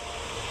tell y'all?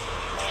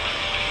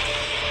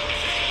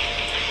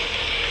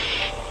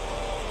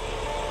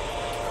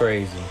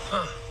 Crazy.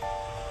 Huh.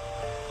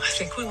 I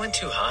think we went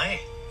too high.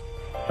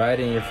 Right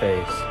in your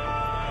face.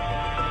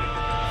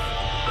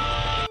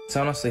 It's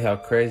honestly how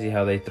crazy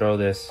how they throw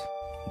this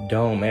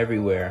dome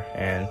everywhere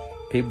and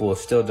people will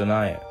still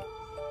deny it.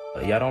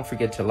 Y'all don't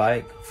forget to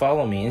like,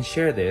 follow me, and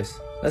share this.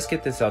 Let's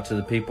get this out to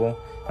the people.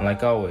 And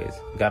like always,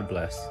 God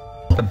bless.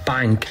 A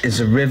bank is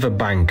a river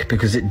bank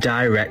because it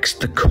directs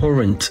the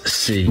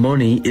currency.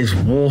 Money is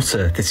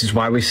water. This is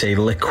why we say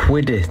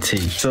liquidity.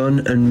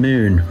 Sun and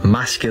moon,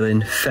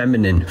 masculine,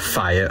 feminine,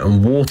 fire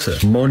and water.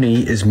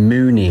 Money is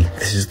moony.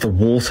 This is the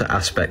water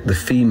aspect, the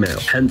female.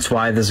 Hence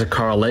why there's a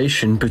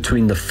correlation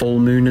between the full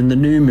moon and the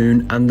new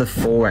moon and the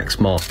forex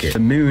market. The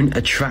moon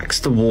attracts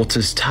the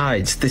water's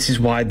tides. This is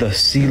why the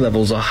sea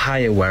levels are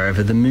higher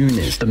wherever the moon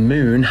is. The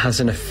moon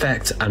has an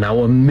effect on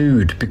our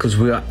mood because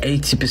we are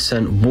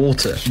 80%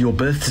 water. Your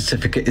birth birth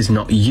certificate is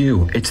not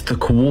you. It's the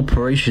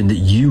corporation that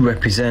you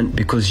represent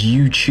because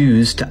you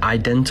choose to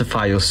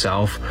identify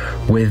yourself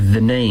with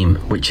the name,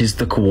 which is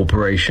the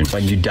corporation.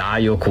 When you die,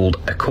 you're called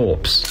a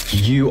corpse.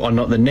 You are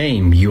not the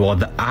name, you are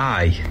the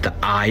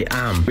I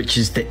am, which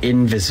is the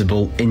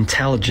invisible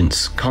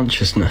intelligence,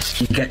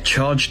 consciousness. You get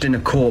charged in a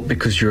court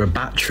because you're a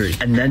battery,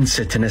 and then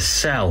sit in a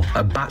cell,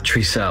 a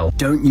battery cell.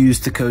 Don't use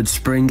the code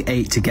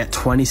SPRING8 to get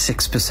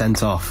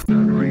 26% off.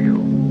 Not real.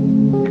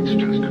 It's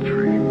just a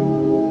dream.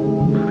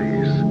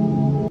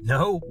 Please.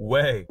 No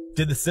way.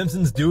 Did The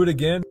Simpsons do it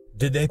again?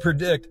 Did they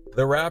predict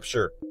the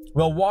rapture?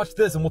 Well, watch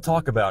this and we'll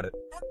talk about it.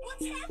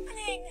 What's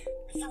happening?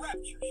 It's the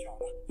rapture,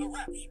 Shauna. The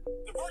rapture.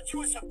 The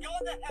virtuous have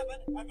gone to heaven,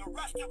 and the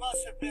rest of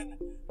us have been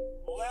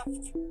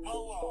left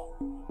below.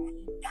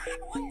 God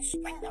wouldn't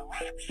spring the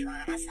rapture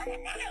on us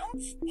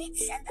unannounced. He'd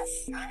send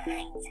us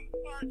signs.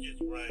 Marge is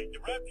right. The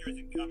rapture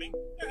isn't coming.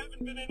 There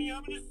haven't been any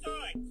ominous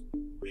signs.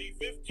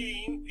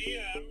 3:15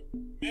 p.m.,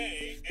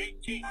 May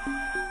 18th.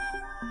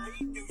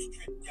 Read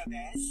Newstrip,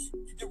 dumbass.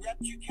 Did the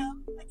rapture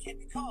come? I can't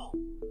recall.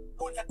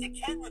 Oh, in fact, I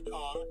can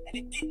recall, and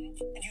it didn't,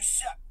 and you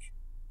suck.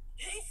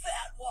 Hey,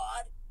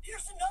 fatwad,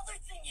 here's another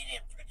thing you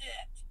didn't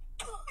predict.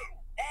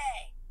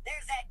 Hey,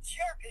 there's that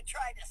jerk who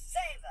tried to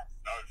save us.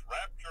 Does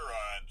rapture,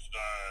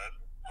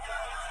 Einstein?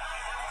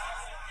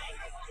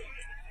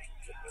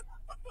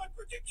 My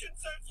prediction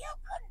says you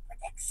couldn't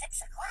predict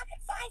 6 o'clock at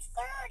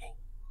 5:30.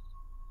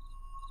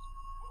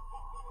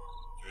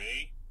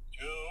 3,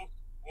 2,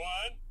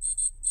 1.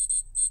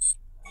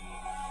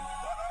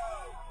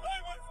 I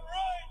was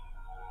right!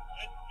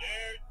 And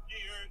there's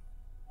the earth,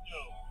 so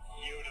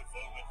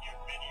beautiful with your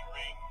many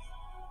rings.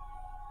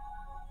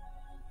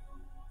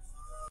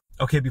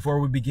 Okay, before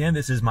we begin,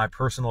 this is my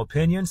personal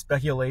opinion,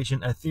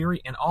 speculation, a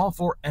theory, and all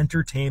for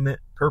entertainment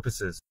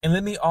purposes. And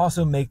let me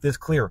also make this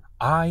clear.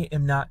 I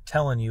am not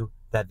telling you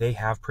that they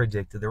have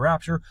predicted the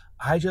rapture.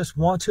 I just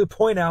want to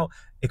point out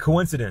a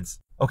coincidence.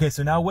 Okay,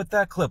 so now with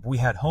that clip, we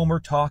had Homer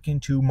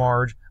talking to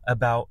Marge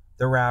about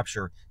the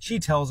rapture. She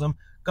tells him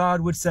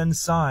God would send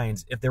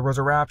signs if there was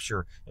a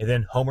rapture. And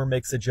then Homer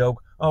makes a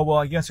joke, oh, well,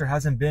 I guess there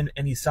hasn't been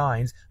any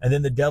signs. And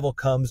then the devil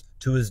comes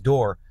to his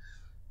door,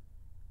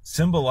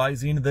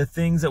 symbolizing the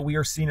things that we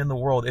are seeing in the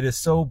world. It is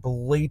so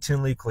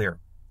blatantly clear,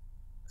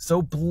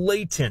 so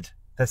blatant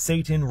that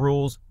Satan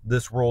rules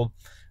this world.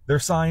 There are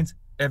signs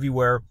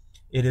everywhere.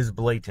 It is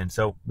blatant.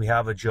 So we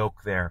have a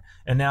joke there.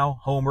 And now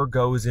Homer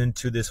goes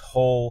into this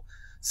whole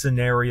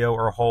scenario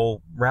or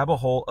whole rabbit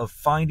hole of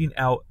finding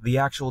out the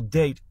actual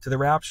date to the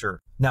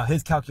rapture. Now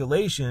his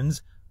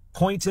calculations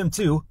point him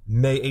to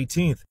May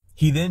 18th.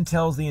 He then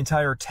tells the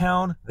entire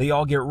town, they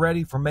all get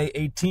ready for May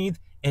 18th,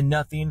 and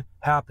nothing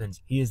happens.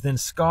 He is then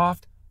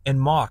scoffed and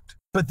mocked.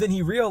 But then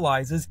he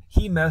realizes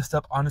he messed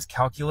up on his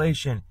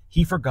calculation.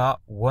 He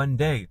forgot one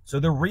day. So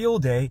the real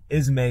day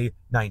is May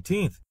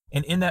 19th.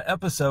 And in that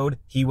episode,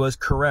 he was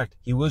correct.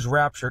 He was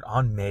raptured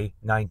on May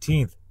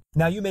 19th.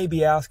 Now you may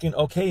be asking,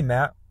 okay,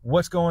 Matt,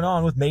 what's going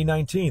on with May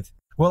 19th?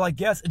 Well, I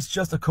guess it's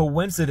just a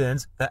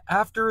coincidence that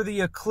after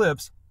the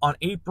eclipse on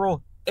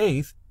April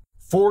 8th,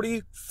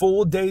 40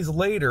 full days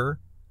later,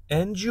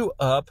 ends you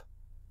up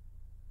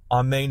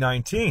on May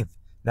 19th.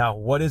 Now,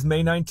 what is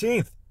May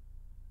 19th?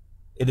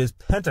 It is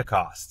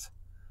Pentecost.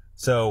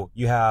 So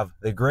you have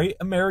the Great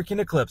American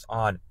Eclipse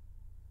on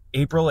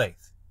April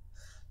 8th.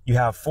 You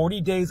have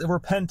 40 days of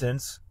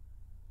repentance,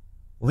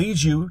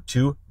 leads you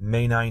to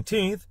May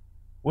 19th,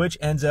 which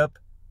ends up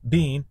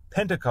being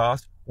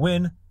Pentecost,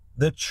 when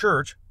the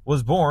church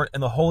was born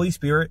and the Holy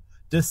Spirit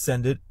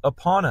descended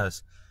upon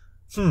us.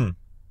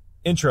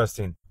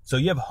 Interesting. So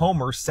you have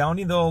Homer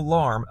sounding the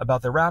alarm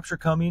about the rapture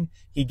coming.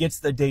 He gets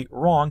the date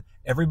wrong.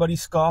 Everybody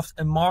scoffs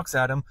and mocks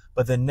at him.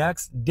 But the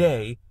next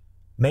day,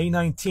 May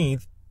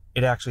 19th,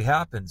 it actually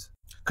happens.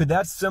 Could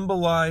that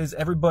symbolize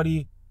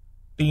everybody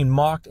being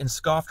mocked and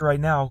scoffed right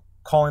now,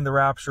 calling the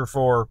rapture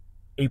for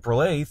April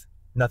 8th?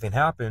 Nothing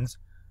happens.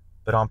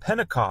 But on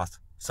Pentecost,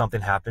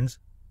 something happens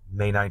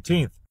May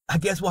 19th. I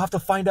guess we'll have to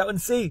find out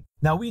and see.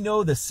 Now, we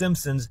know the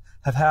Simpsons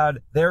have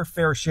had their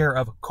fair share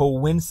of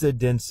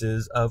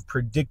coincidences of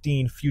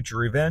predicting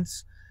future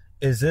events.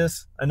 Is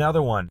this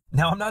another one?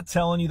 Now, I'm not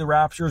telling you the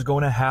rapture is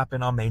going to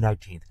happen on May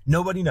 19th.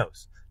 Nobody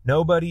knows.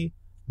 Nobody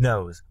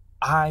knows.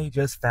 I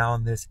just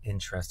found this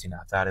interesting.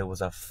 I thought it was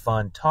a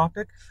fun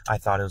topic. I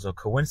thought it was a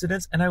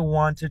coincidence, and I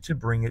wanted to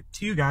bring it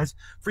to you guys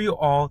for you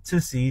all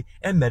to see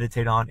and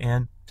meditate on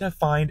and to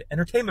find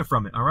entertainment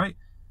from it, all right?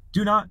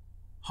 Do not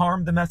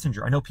harm the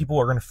messenger. I know people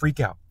are going to freak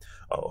out.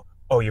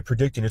 Oh, you're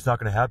predicting it's not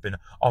going to happen.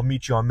 I'll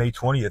meet you on May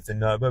 20th and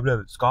blah, blah,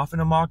 blah, scoffing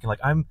and mocking. Like,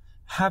 I'm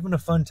having a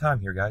fun time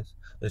here, guys.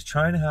 Just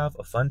trying to have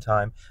a fun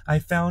time. I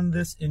found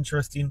this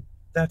interesting.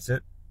 That's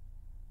it.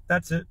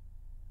 That's it.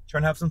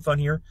 Trying to have some fun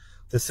here.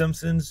 The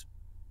Simpsons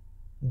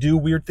do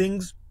weird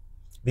things.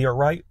 They are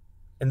right.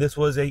 And this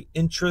was a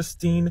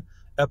interesting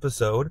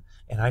episode.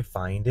 And I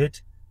find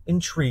it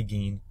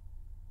intriguing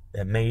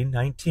that May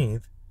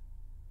 19th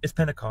is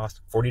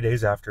Pentecost, 40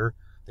 days after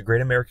the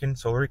Great American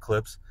Solar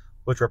Eclipse,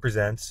 which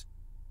represents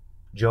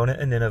Jonah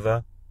and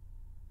Nineveh,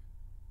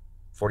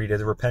 40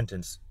 days of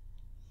repentance.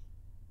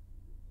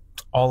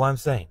 all I'm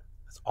saying.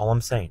 That's all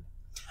I'm saying.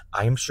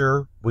 I am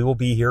sure we will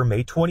be here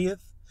May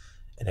 20th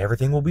and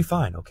everything will be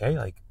fine, okay?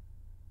 Like,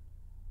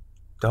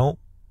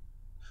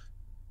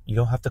 you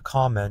don't have to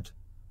comment,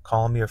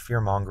 calling me a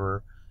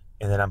fearmonger,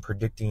 and then I'm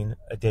predicting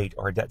a date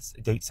or a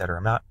date setter.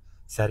 I'm not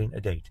setting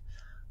a date.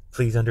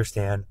 Please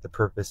understand the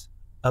purpose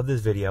of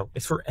this video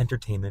is for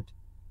entertainment.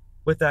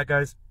 With that,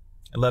 guys,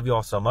 I love you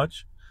all so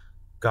much.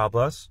 God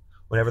bless.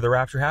 Whenever the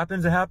rapture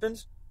happens, it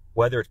happens.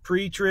 Whether it's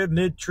pre-trib,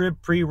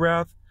 mid-trib,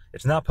 pre-wrath,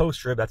 it's not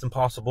post-trib. That's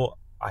impossible.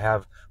 I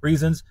have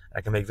reasons.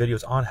 I can make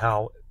videos on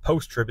how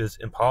post-trib is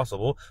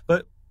impossible,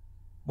 but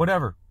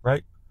whatever,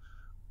 right?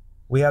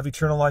 We have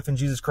eternal life in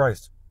Jesus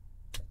Christ.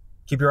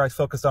 Keep your eyes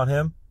focused on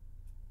him.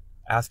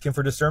 Ask him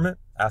for discernment.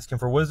 Ask him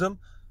for wisdom.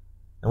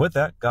 And with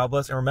that, God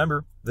bless. And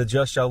remember, the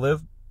just shall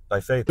live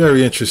by faith.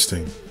 Very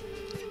interesting.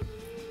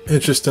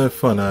 Interesting and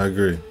fun, I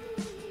agree.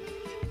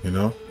 You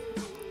know?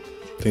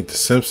 I think the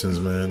Simpsons,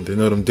 man, they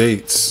know them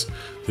dates.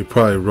 They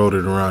probably wrote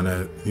it around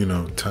that, you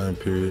know, time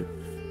period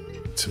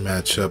to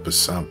match up or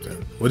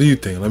something. What do you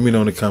think? Let me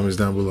know in the comments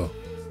down below.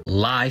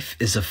 Life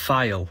is a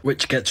file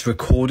which gets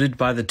recorded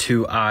by the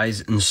two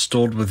eyes and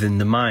stored within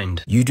the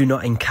mind. You do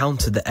not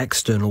encounter the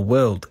external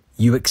world.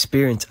 You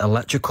experience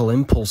electrical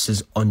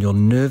impulses on your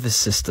nervous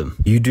system.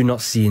 You do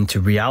not see into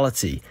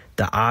reality.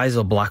 The eyes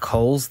are black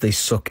holes. They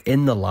suck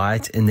in the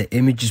light and the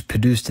image is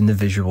produced in the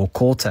visual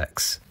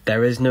cortex.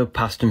 There is no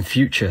past and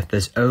future.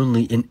 There's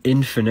only an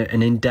infinite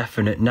and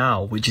indefinite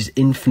now, which is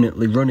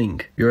infinitely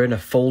running. You're in a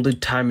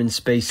folded time and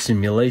space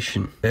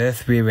simulation.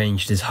 Earth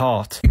rearranged is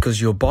heart, because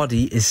your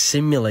body is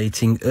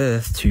simulating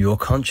Earth to your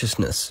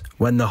consciousness.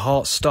 When the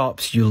heart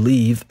stops, you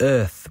leave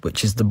Earth,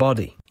 which is the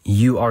body.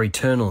 You are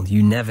eternal.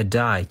 You never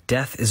die.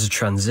 Death is a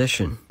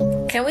transition.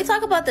 Can we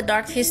talk about the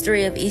dark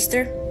history of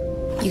Easter?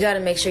 You gotta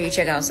make sure you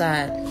check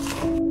outside.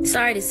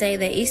 Sorry to say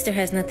that Easter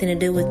has nothing to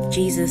do with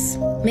Jesus.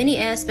 Many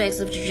aspects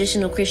of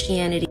traditional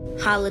Christianity,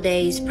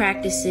 holidays,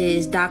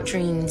 practices,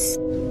 doctrines,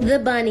 the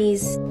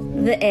bunnies,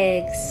 the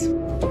eggs,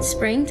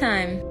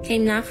 springtime,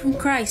 came not from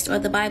Christ or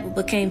the Bible,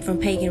 but came from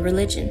pagan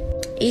religion.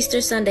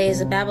 Easter Sunday is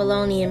a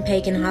Babylonian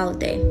pagan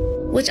holiday,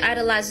 which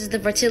idolizes the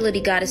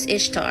fertility goddess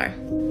Ishtar.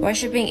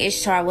 Worshipping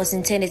Ishtar was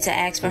intended to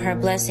ask for her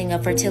blessing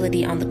of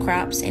fertility on the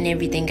crops and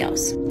everything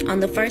else. On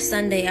the first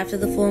Sunday after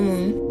the full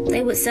moon,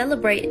 they would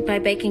celebrate by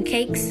baking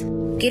cakes,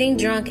 getting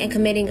drunk, and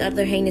committing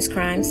other heinous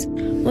crimes.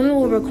 Women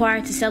were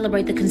required to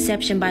celebrate the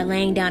conception by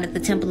laying down at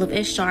the temple of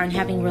Ishtar and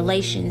having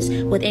relations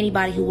with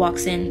anybody who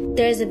walks in.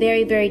 There is a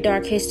very, very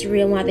dark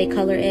history on why they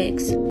color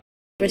eggs.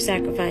 Were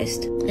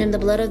sacrificed, and the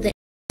blood of the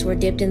were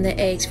dipped in the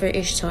eggs for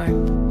Ishtar.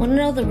 Want to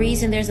know the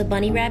reason there's a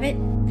bunny rabbit?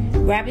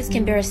 Rabbits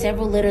can bear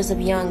several litters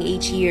of young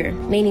each year,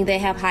 meaning they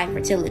have high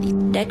fertility.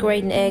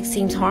 Decorating eggs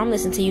seems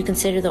harmless until you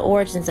consider the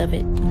origins of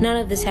it. None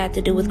of this had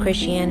to do with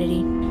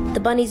Christianity. The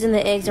bunnies and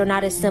the eggs are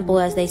not as simple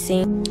as they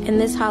seem, and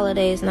this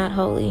holiday is not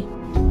holy.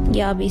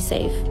 Y'all be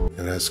safe.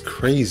 And that's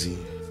crazy.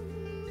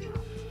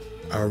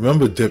 I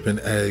remember dipping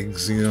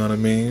eggs, you know what I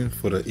mean,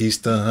 for the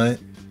Easter hunt.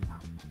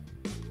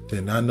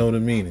 Did not know the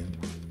meaning.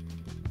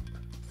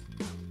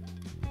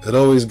 It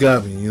always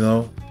got me, you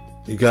know.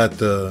 You got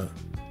the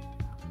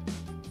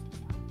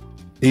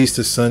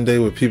Easter Sunday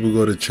where people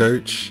go to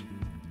church,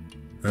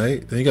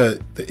 right? Then you got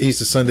the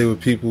Easter Sunday where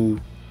people,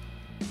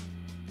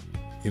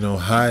 you know,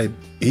 hide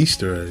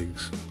Easter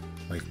eggs.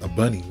 Like a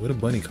bunny. Where'd a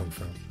bunny come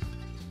from?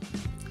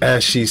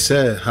 As she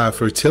said, high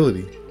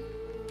fertility.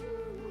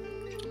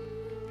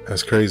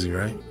 That's crazy,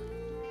 right?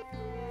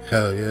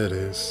 Hell yeah, it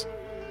is.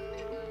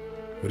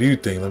 What do you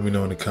think? Let me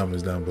know in the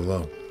comments down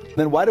below.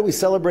 Then why do we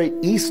celebrate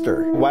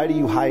Easter? Why do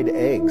you hide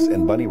eggs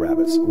and bunny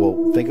rabbits?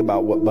 Well, think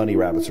about what bunny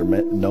rabbits are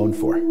known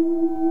for.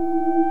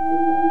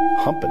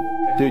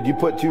 Humping. Dude, you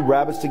put two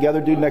rabbits together,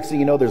 dude, next thing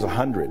you know, there's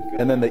 100.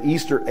 And then the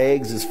Easter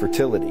eggs is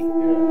fertility.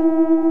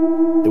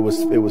 It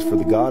was for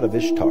the god of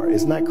Ishtar.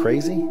 Isn't that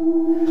crazy?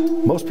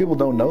 Most people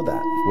don't know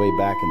that. Way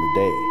back in the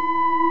day,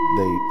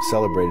 they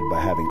celebrated by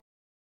having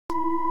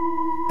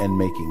and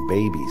making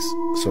babies.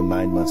 So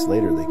 9 months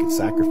later, they could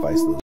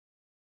sacrifice those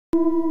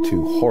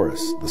to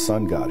Horus, the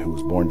sun god, who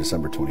was born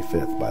December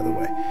 25th, by the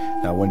way.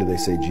 Now, when do they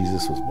say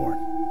Jesus was born?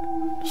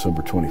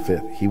 December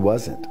 25th. He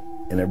wasn't.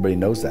 And everybody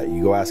knows that.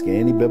 You go ask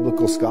any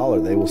biblical scholar,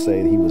 they will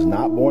say he was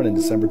not born on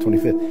December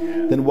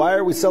 25th. Then why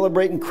are we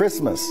celebrating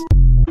Christmas?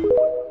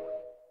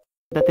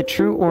 That the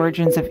true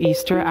origins of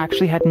Easter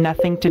actually had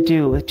nothing to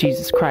do with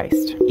Jesus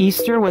Christ.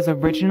 Easter was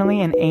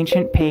originally an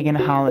ancient pagan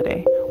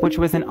holiday, which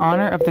was in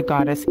honor of the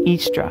goddess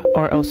Istra,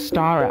 or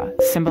Ostara,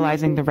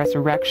 symbolizing the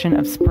resurrection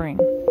of spring.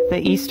 The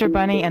Easter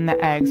bunny and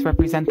the eggs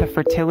represent the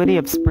fertility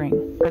of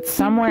spring. But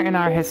somewhere in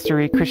our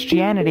history,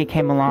 Christianity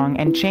came along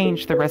and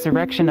changed the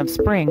resurrection of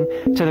spring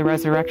to the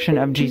resurrection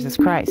of Jesus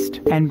Christ,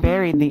 and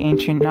buried the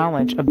ancient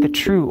knowledge of the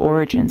true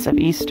origins of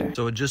Easter.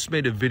 So I just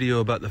made a video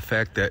about the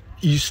fact that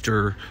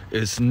Easter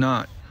is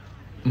not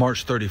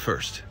March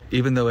 31st.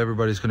 Even though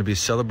everybody's going to be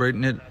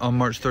celebrating it on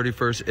March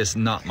 31st, it's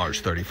not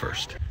March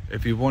 31st.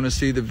 If you want to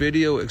see the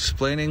video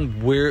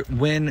explaining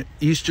when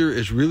Easter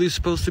is really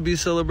supposed to be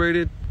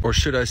celebrated, or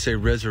should I say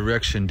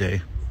Resurrection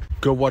Day,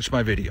 go watch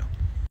my video.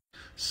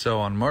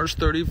 So on March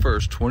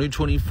 31st,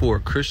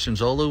 2024,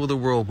 Christians all over the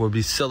world will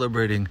be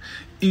celebrating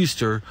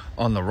Easter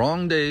on the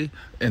wrong day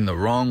in the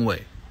wrong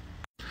way.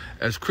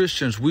 As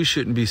Christians, we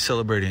shouldn't be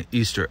celebrating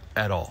Easter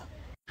at all.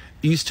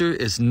 Easter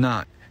is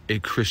not a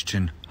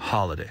Christian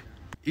holiday.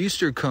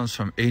 Easter comes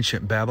from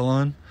ancient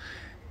Babylon,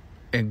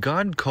 and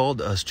God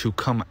called us to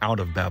come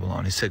out of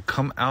Babylon. He said,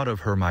 "Come out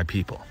of her, my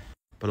people."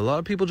 But a lot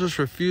of people just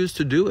refuse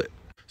to do it.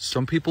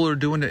 Some people are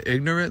doing it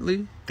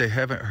ignorantly. They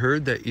haven't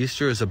heard that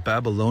Easter is a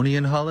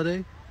Babylonian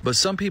holiday. But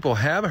some people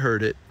have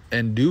heard it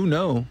and do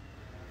know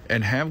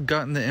and have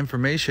gotten the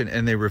information,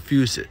 and they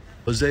refuse it.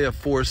 Hosea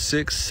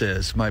 4:6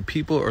 says, "My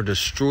people are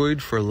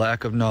destroyed for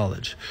lack of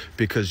knowledge.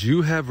 Because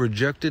you have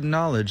rejected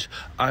knowledge,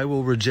 I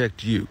will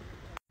reject you."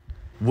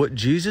 What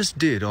Jesus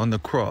did on the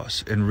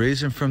cross and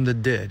raising from the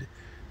dead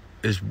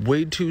is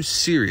way too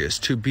serious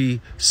to be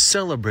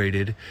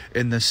celebrated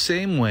in the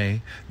same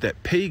way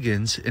that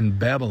pagans in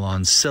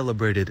Babylon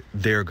celebrated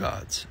their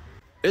gods.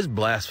 It's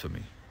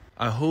blasphemy.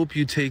 I hope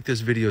you take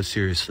this video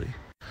seriously.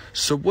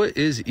 So what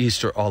is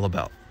Easter all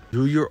about?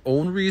 Do your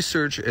own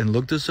research and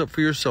look this up for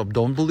yourself.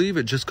 Don't believe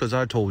it just because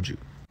I told you.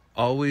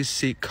 Always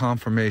seek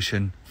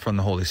confirmation from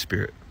the Holy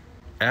Spirit.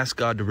 Ask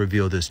God to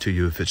reveal this to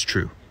you if it's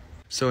true.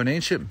 So in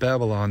ancient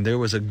Babylon, there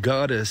was a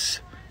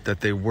goddess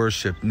that they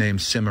worshipped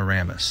named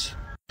Semiramis.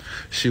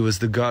 She was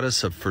the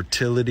goddess of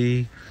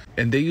fertility,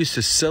 and they used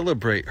to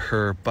celebrate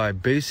her by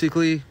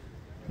basically,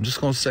 I'm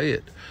just going to say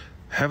it,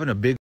 having a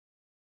big,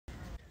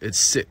 it's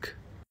sick.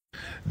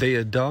 They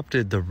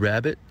adopted the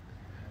rabbit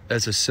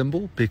as a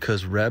symbol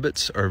because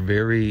rabbits are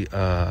very,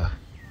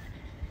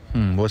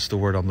 what's the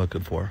word I'm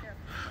looking for?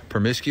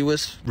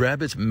 Promiscuous.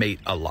 Rabbits mate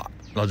a lot.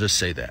 I'll just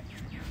say that.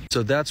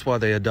 So that's why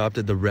they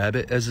adopted the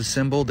rabbit as a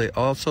symbol. They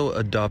also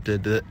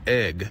adopted the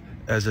egg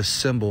as a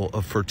symbol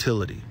of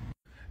fertility.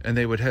 And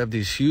they would have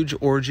these huge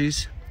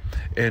orgies,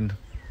 and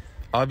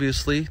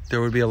obviously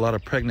there would be a lot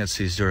of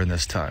pregnancies during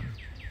this time.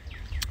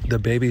 The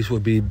babies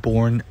would be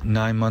born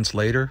 9 months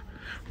later,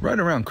 right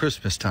around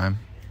Christmas time,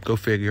 go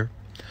figure.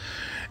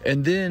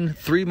 And then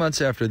 3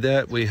 months after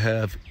that, we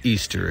have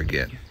Easter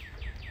again.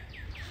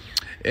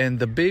 And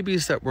the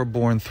babies that were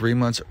born 3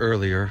 months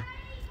earlier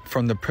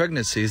from the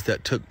pregnancies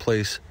that took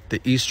place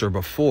the Easter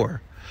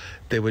before,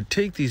 they would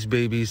take these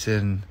babies,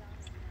 and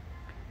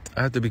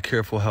I have to be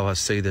careful how I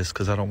say this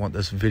because I don't want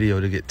this video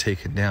to get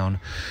taken down.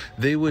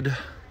 They would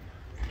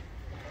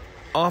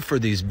offer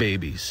these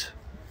babies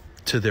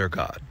to their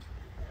god.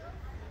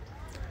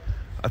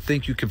 I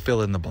think you can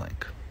fill in the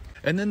blank.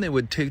 And then they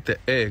would take the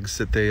eggs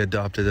that they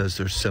adopted as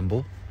their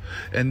symbol,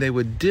 and they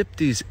would dip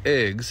these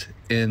eggs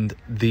in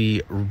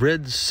the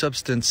red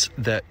substance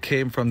that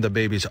came from the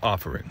baby's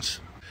offerings.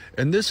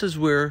 And this is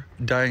where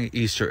dying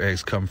Easter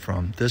eggs come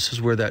from. This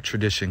is where that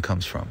tradition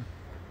comes from.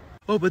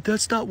 Oh, but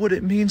that's not what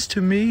it means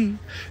to me.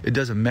 It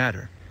doesn't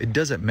matter. It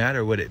doesn't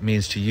matter what it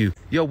means to you.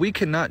 Yo, we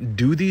cannot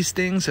do these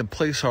things and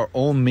place our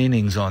own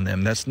meanings on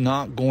them. That's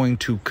not going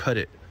to cut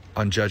it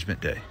on Judgment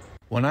Day.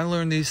 When I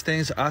learned these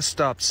things, I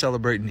stopped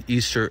celebrating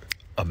Easter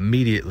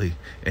immediately,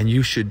 and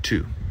you should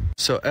too.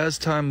 So as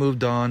time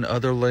moved on,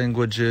 other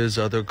languages,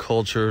 other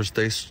cultures,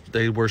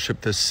 they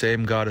worship the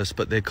same goddess,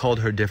 but they called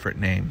her different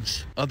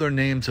names. Other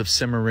names of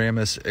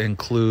Semiramis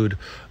include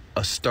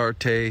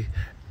Astarte,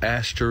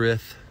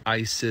 Ashtoreth,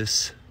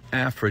 Isis,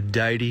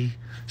 Aphrodite,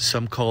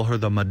 some call her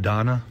the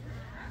Madonna,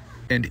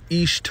 and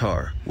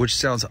Ishtar, which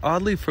sounds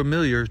oddly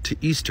familiar to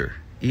Easter.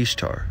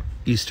 Ishtar,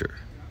 Easter,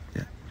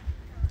 yeah,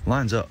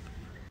 lines up.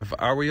 If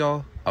I were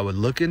y'all, I would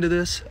look into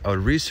this, I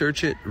would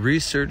research it,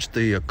 research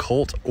the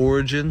occult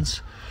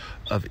origins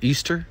of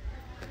Easter,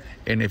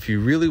 and if you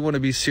really want to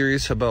be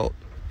serious about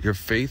your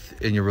faith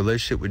and your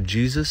relationship with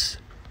Jesus,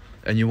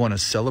 and you want to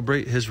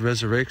celebrate his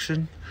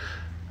resurrection,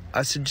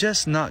 I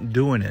suggest not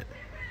doing it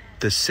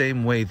the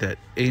same way that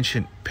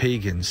ancient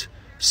pagans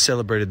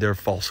celebrated their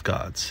false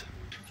gods.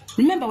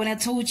 Remember when I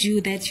told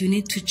you that you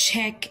need to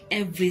check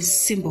every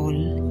symbol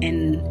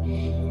and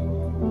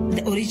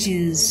the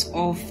origins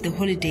of the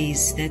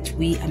holidays that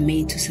we are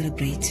made to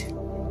celebrate?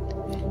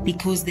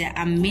 Because there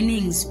are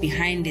meanings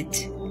behind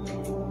it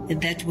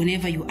that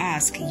whenever you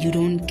ask, you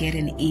don't get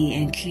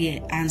an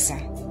clear answer.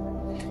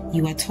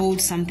 You are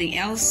told something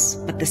else,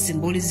 but the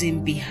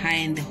symbolism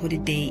behind the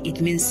holiday,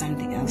 it means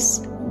something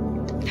else.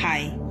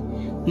 Hi,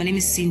 my name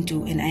is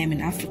Sintu and I am an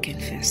African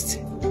first.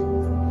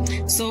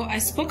 So I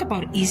spoke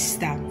about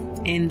Easter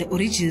and the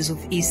origins of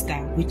Easter,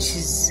 which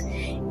is,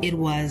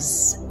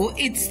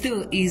 it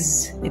still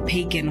is a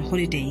pagan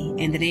holiday,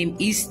 and the name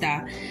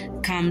Easter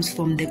comes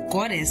from the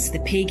goddess, the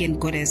pagan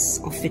goddess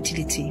of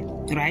fertility,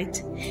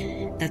 right?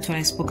 That's what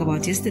I spoke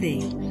about yesterday.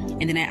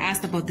 And then I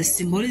asked about the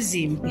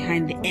symbolism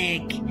behind the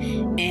egg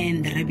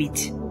and the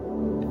rabbit,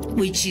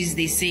 which is,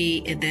 they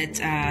say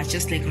that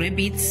just like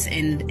rabbits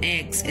and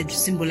eggs, it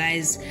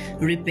symbolize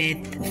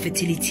rebirth,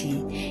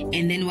 fertility.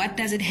 And then what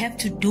does it have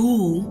to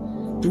do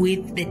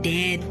with the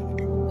death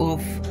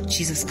of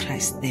Jesus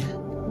Christ then?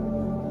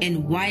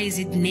 And why is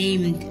it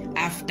named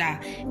after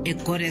a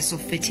goddess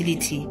of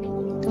fertility?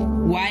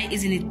 Why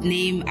isn't it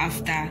named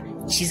after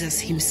Jesus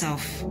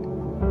himself?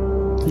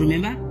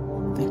 Remember?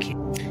 Okay.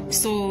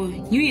 So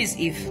New Year's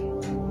Eve,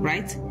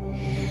 right?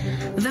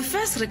 The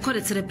first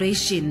recorded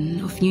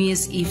celebration of New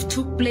Year's Eve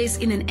took place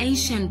in an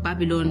ancient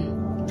Babylon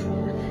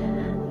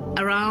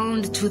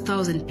around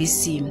 2000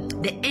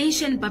 BC. The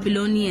ancient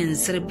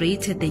Babylonians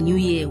celebrated the New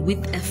Year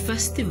with a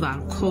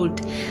festival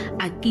called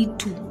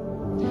Akitu,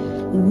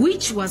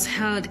 which was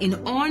held in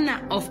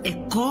honor of a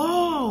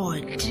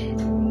god,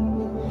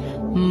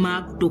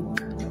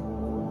 Marduk.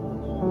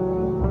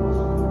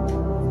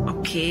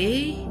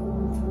 Okay,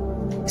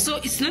 so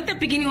it's not the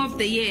beginning of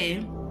the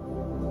year.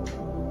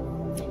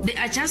 They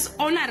are just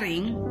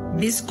honoring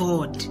this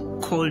god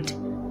called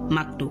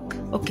Marduk.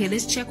 Okay,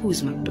 let's check who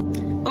is Marduk.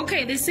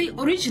 Okay, they say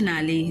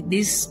originally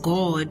this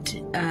god,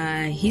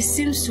 he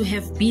seems to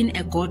have been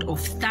a god of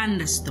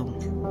thunderstorm.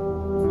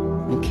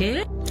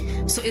 Okay,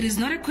 so it is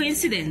not a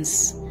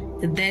coincidence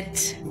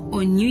that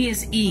on New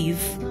Year's Eve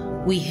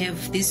we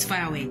have these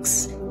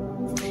fireworks,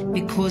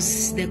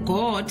 because the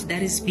god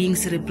that is being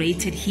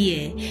celebrated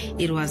here,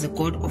 it was a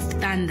god of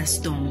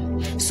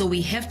thunderstorm. So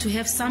we have to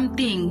have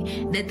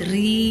something that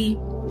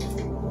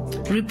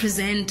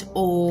represent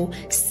or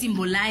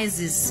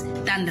symbolizes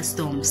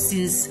thunderstorm,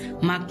 since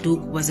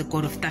Marduk was a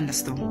god of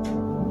thunderstorm.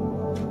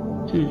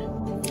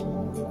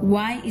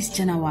 Why is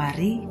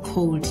January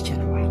called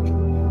January?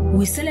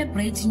 We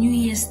celebrate New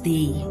Year's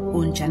Day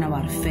on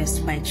January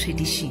 1st by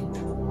tradition.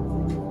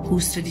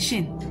 Whose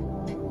tradition?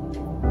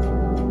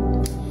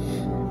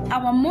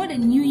 Our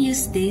modern New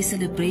Year's Day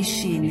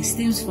celebration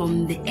stems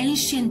from the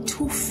ancient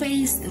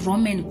two-faced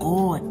Roman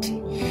god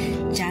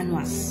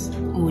Janus,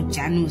 or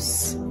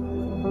Janus,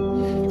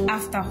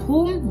 after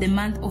whom the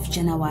month of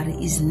January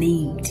is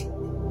named.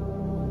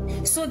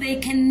 So they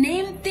can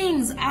name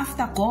things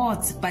after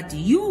gods, but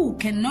you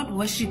cannot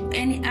worship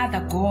any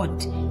other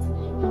god.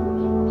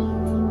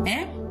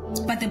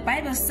 But the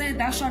Bible said,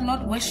 thou shalt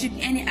not worship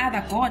any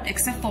other god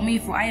except for me,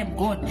 for I am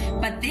God.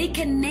 But they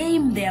can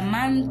name their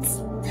months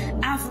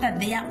after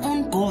their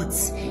own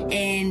gods,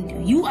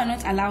 and you are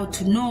not allowed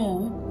to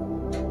know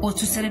or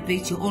to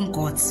celebrate your own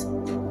gods.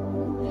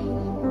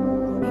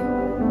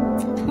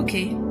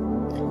 Okay,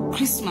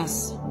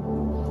 Christmas.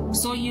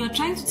 So you are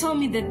trying to tell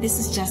me that this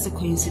is just a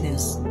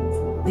coincidence?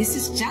 This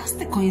is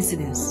just a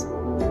coincidence.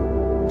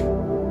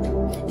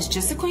 It's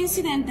just a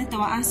coincidence that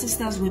our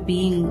ancestors were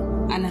being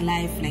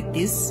unalive like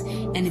this,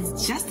 and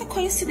it's just a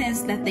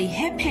coincidence that they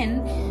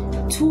happen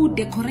to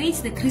decorate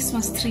the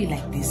Christmas tree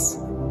like this.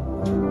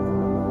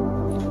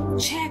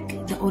 Check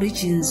the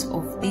origins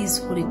of these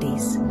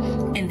holidays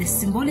and the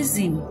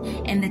symbolism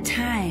and the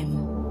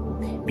time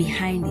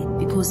behind it,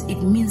 because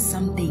it means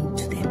something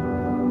to them.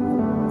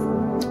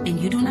 And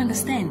you don't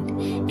understand,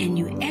 and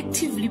you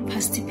actively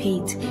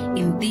participate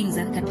in things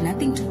that got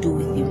nothing to do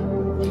with you.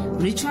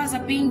 Rituals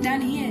are being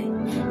done here,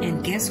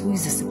 and guess who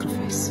is the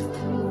sacrifice?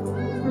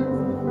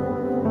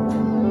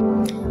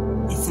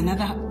 It's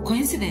another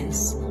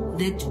coincidence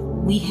that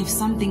we have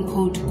something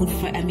called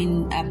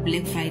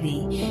Black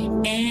Friday,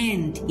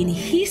 and in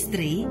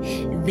history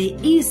there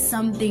is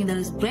something that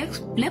is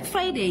Black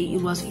Friday.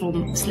 It was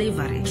from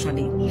slavery,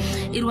 actually.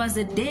 It was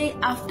the day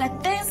after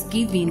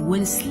Thanksgiving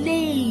when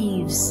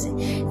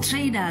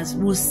traders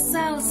will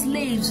sell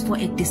slaves for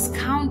a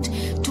discount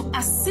to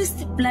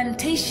assist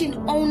plantation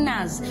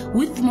owners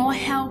with more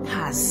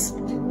helpers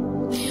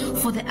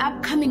for the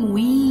upcoming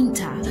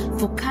winter,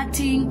 for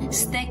cutting,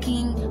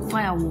 stacking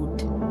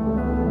firewood.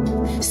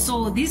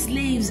 So these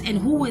slaves, and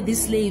who were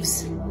these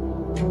slaves?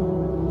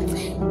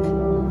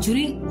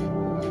 During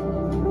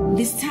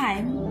this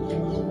time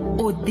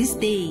or this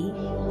day,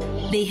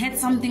 they had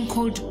something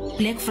called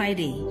Black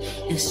Friday.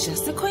 It's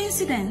just a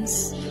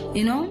coincidence,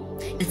 you know?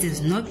 It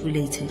is not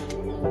related.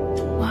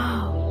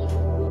 Wow.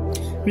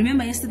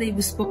 Remember yesterday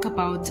we spoke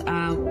about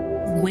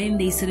when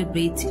they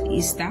celebrate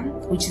Easter,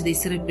 which they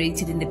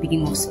celebrated in the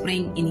beginning of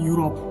spring in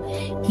Europe.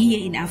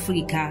 Here in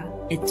Africa,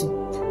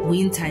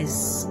 winter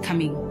is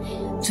coming.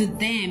 To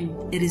them,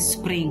 it is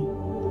spring,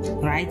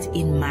 right?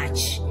 In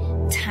March.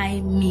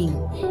 Timing.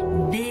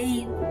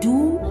 They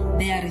do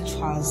their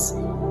rituals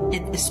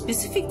at a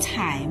specific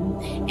time,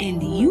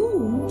 and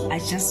you are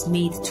just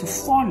made to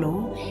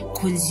follow,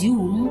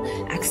 consume,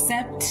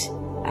 accept,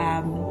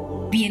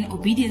 be an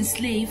obedient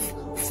slave,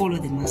 follow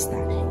the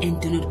master, and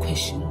do not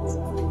question.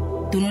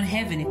 Do not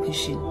have any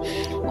question.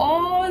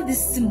 All this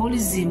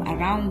symbolism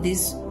around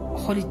these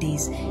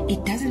holidays,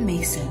 it doesn't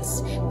make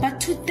sense. But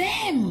to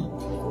them,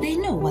 they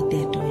know what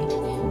they're doing.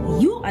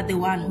 You are the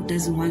one who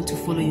doesn't want to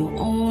follow your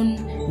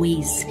own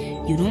ways.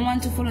 You don't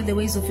want to follow the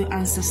ways of your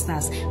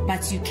ancestors,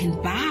 but you can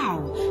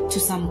bow to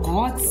some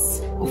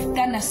gods of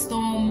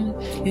thunderstorm.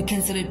 You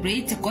can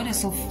celebrate the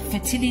goddess of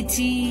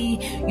fertility.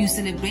 You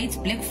celebrate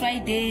Black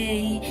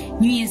Friday,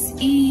 New Year's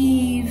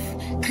Eve,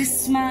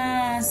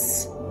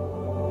 Christmas.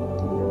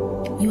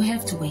 You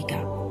have to wake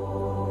up.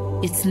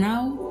 It's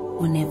now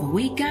or never.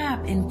 Wake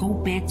up and go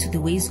back to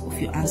the ways of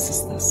your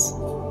ancestors.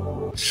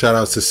 Shout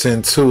out to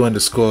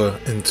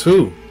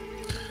Sintu_N2.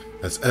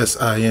 That's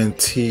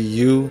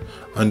SINTU_NTU.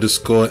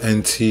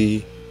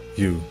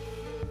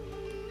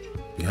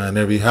 Behind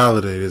every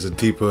holiday, there's a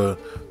deeper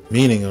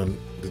meaning on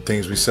the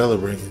things we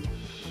celebrate.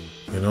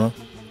 You know?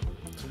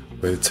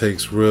 but it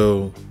takes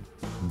real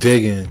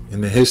digging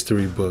in the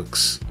history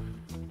books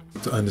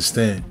to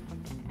understand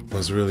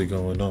what's really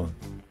going on.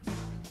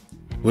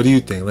 What do you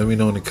think? Let me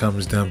know in the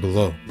comments down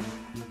below.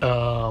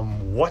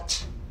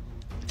 What?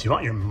 Do you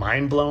want your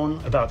mind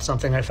blown about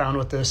something I found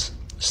with this?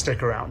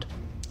 Stick around.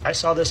 I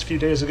saw this a few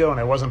days ago and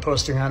I wasn't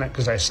posting on it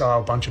because I saw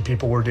a bunch of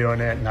people were doing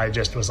it and I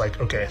just was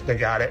like, okay, they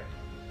got it.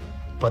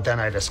 But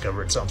then I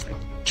discovered something.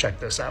 Check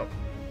this out.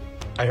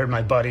 I heard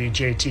my buddy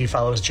JT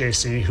follows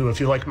JC, who if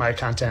you like my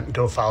content,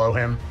 go follow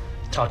him,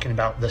 talking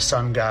about the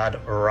sun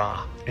god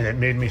Ra. And it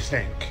made me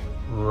think,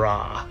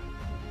 Ra.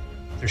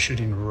 They're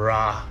shooting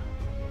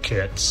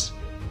rockets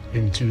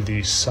into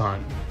the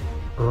sun.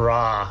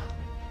 Rockets,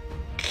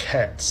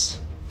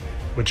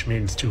 which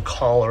means to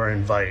call or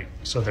invite.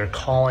 So they're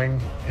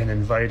calling and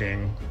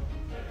inviting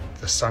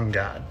the sun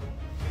god.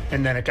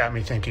 And then it got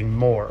me thinking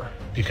more,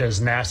 because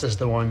NASA's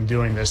the one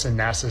doing this, and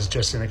NASA's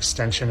just an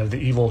extension of the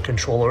evil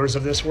controllers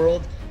of this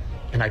world.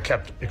 And I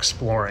kept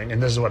exploring,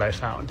 and this is what I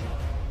found.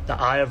 The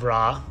Eye of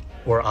Ra,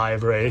 or Eye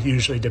of Re,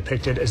 usually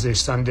depicted as a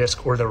sun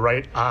disk or the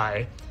right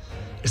eye,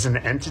 is an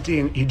entity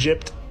in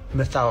Egypt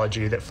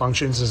mythology that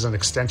functions as an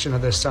extension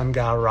of the sun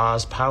god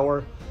Ra's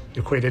power,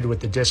 equated with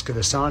the disk of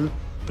the sun,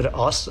 but it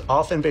also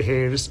often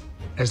behaves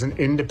as an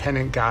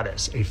independent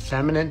goddess, a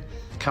feminine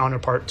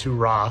counterpart to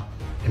Ra,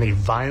 and a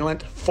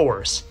violent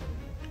force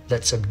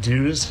that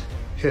subdues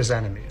his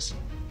enemies.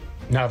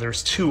 Now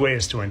there's two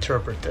ways to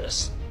interpret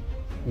this.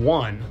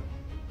 One,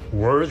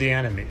 we're the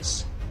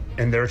enemies,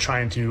 and they're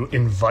trying to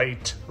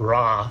invite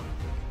Ra,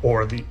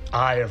 or the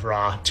Eye of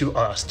Ra, to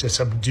us, to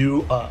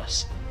subdue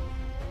us.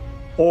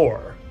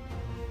 Or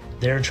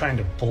they're trying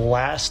to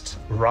blast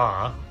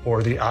Ra,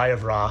 or the Eye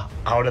of Ra,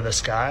 out of the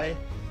sky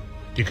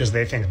because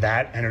they think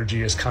that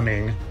energy is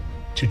coming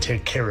to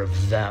take care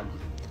of them.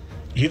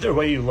 Either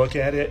way you look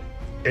at it,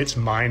 it's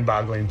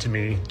mind-boggling to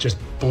me. Just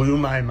blew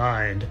my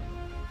mind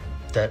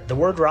that the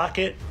word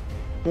rocket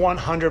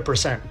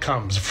 100%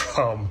 comes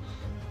from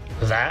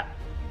that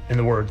and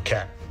the word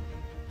cat.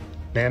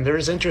 Man,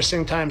 there's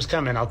interesting times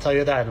coming, I'll tell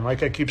you that. And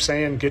like I keep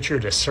saying, get your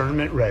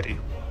discernment ready.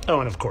 Oh,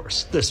 and of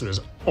course, this was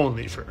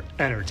only for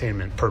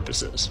entertainment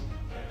purposes.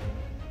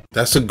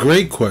 That's a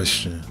great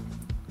question.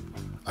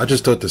 I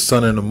just thought the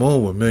sun and the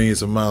moon were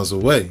millions of miles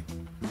away.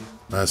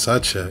 Last I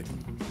checked.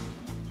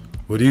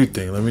 What do you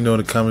think? Let me know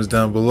in the comments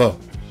down below.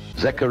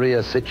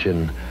 Zecharia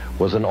Sitchin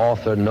was an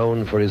author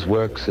known for his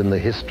works in the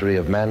history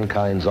of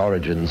mankind's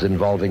origins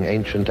involving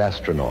ancient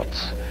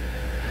astronauts.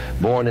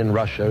 Born in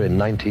Russia in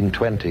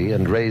 1920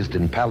 and raised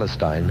in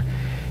Palestine,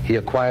 he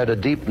acquired a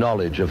deep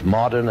knowledge of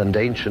modern and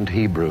ancient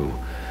Hebrew,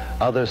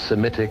 other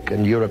Semitic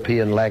and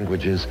European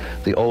languages,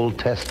 the Old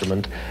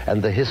Testament,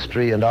 and the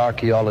history and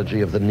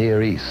archaeology of the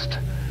Near East.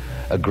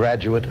 A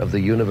graduate of the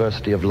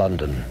University of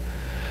London.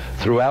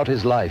 Throughout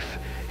his life,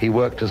 he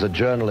worked as a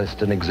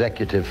journalist and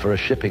executive for a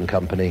shipping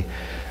company,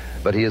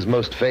 but he is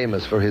most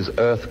famous for his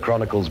Earth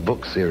Chronicles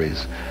book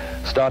series,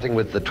 starting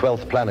with The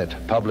 12th Planet,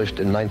 published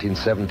in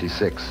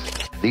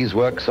 1976. These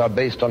works are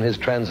based on his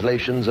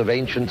translations of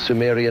ancient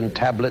Sumerian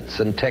tablets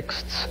and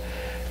texts,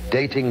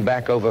 dating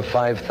back over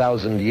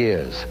 5,000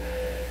 years.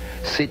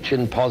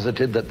 Sitchin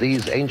posited that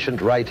these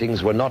ancient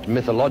writings were not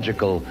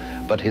mythological,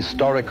 but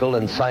historical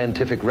and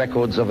scientific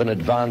records of an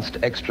advanced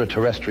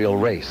extraterrestrial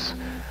race,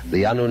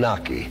 the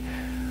Anunnaki,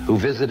 who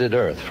visited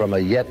Earth from a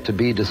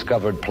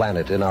yet-to-be-discovered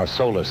planet in our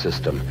solar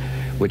system,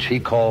 which he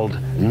called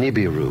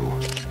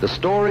Nibiru. The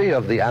story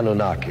of the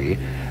Anunnaki,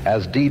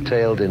 as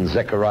detailed in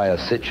Zecharia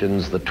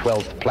Sitchin's The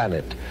 12th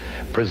Planet,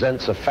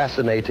 presents a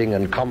fascinating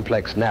and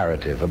complex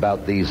narrative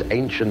about these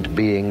ancient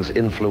beings'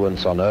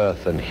 influence on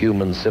Earth and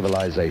human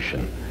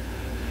civilization.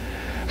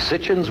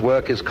 Sitchin's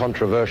work is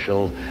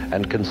controversial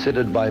and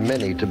considered by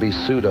many to be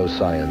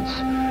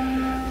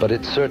pseudoscience, but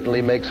it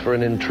certainly makes for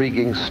an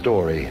intriguing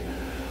story.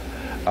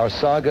 Our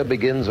saga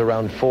begins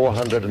around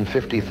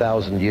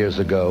 450,000 years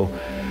ago,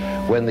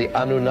 when the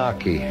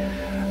Anunnaki,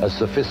 a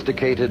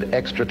sophisticated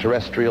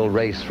extraterrestrial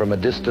race from a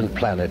distant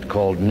planet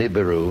called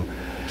Nibiru,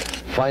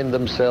 find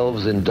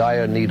themselves in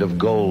dire need of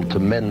gold to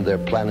mend their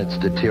planet's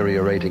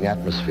deteriorating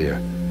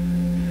atmosphere.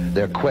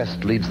 Their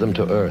quest leads them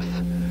to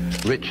Earth,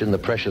 rich in the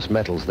precious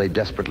metals they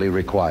desperately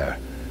require.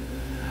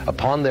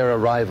 Upon their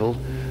arrival,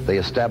 they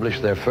establish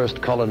their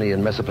first colony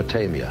in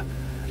Mesopotamia,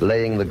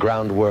 laying the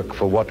groundwork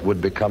for what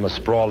would become a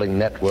sprawling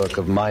network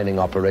of mining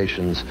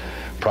operations,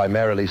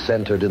 primarily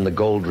centered in the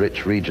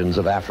gold-rich regions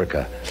of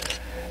Africa.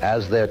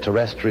 As their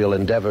terrestrial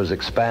endeavors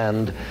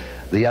expand,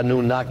 the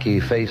Anunnaki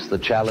face the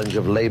challenge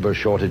of labor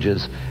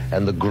shortages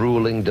and the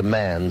grueling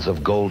demands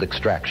of gold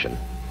extraction.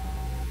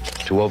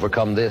 To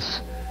overcome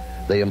this,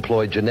 they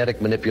employ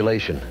genetic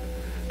manipulation,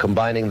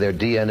 combining their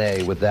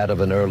DNA with that of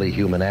an early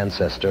human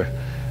ancestor,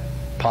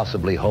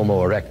 possibly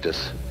Homo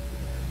erectus,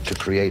 to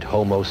create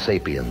Homo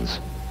sapiens.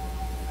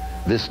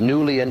 This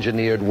newly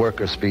engineered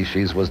worker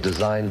species was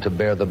designed to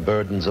bear the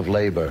burdens of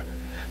labor,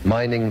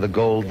 mining the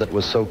gold that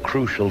was so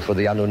crucial for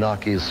the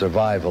Anunnaki's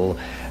survival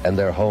and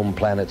their home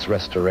planet's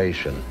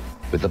restoration.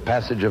 With the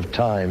passage of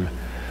time,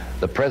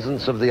 the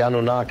presence of the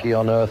Anunnaki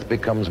on Earth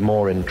becomes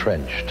more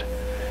entrenched.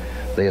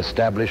 They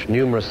established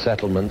numerous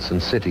settlements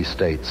and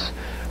city-states,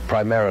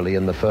 primarily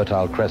in the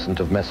Fertile Crescent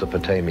of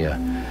Mesopotamia,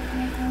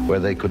 where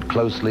they could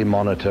closely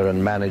monitor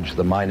and manage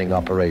the mining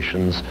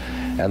operations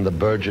and the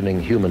burgeoning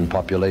human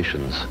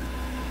populations.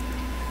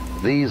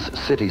 These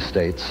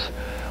city-states,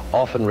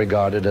 often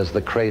regarded as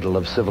the cradle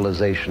of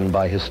civilization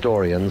by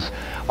historians,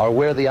 are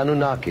where the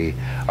Anunnaki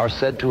are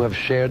said to have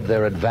shared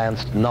their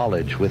advanced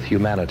knowledge with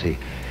humanity,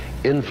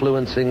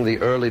 influencing the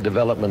early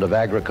development of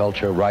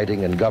agriculture,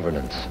 writing, and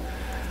governance.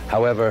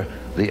 However,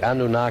 the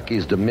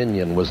Anunnaki's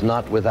dominion was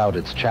not without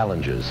its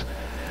challenges.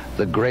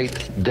 The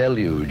Great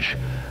Deluge,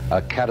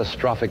 a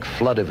catastrophic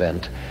flood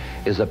event,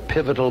 is a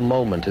pivotal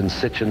moment in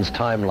Sitchin's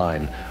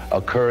timeline,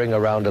 occurring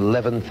around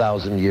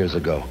 11,000 years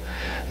ago.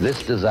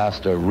 This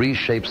disaster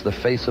reshapes the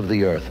face of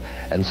the earth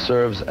and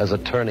serves as a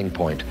turning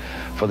point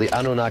for the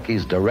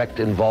Anunnaki's direct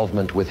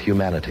involvement with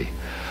humanity.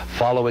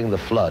 Following the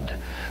flood,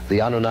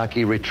 the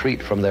Anunnaki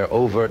retreat from their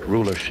overt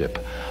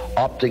rulership,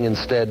 opting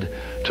instead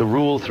to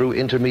rule through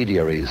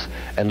intermediaries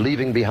and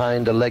leaving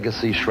behind a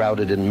legacy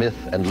shrouded in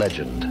myth and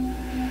legend.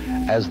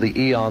 As the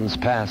eons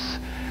pass,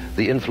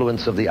 the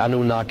influence of the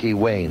Anunnaki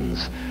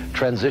wanes,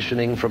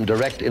 transitioning from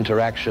direct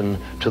interaction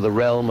to the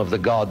realm of the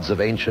gods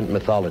of ancient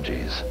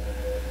mythologies.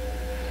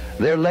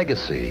 Their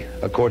legacy,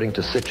 according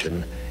to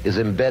Sitchin, is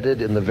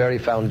embedded in the very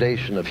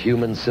foundation of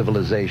human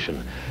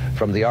civilization,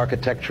 from the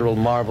architectural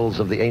marvels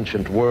of the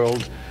ancient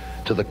world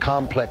to the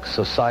complex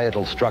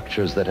societal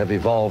structures that have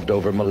evolved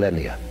over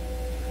millennia.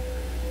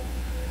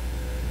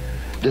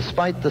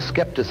 Despite the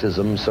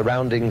skepticism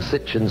surrounding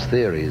Sitchin's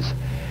theories,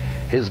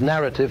 his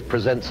narrative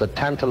presents a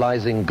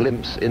tantalizing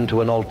glimpse into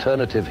an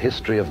alternative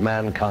history of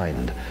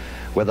mankind,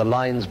 where the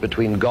lines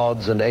between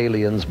gods and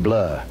aliens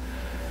blur,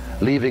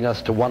 leaving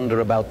us to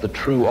wonder about the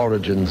true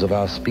origins of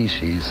our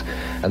species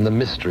and the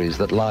mysteries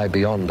that lie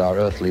beyond our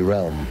earthly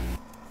realm.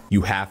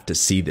 You have to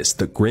see this.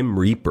 The Grim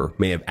Reaper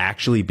may have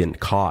actually been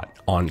caught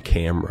on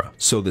camera.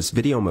 So this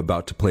video I'm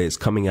about to play is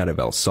coming out of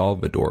El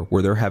Salvador,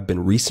 where there have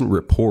been recent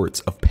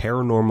reports of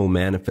paranormal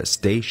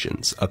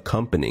manifestations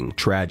accompanying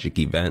tragic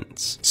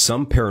events.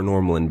 Some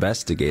paranormal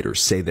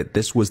investigators say that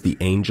this was the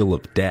angel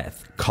of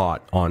death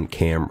caught on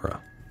camera.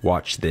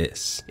 Watch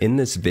this. In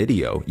this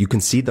video, you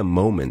can see the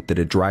moment that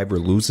a driver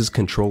loses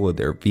control of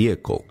their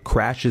vehicle,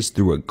 crashes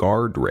through a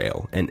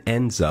guardrail, and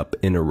ends up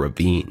in a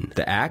ravine.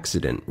 The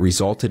accident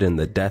resulted in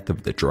the death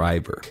of the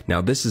driver. Now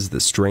this is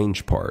the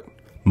strange part.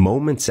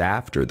 Moments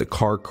after the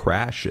car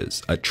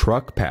crashes, a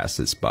truck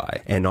passes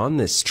by, and on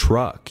this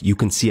truck, you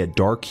can see a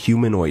dark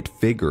humanoid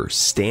figure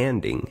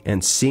standing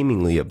and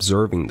seemingly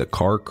observing the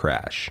car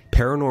crash.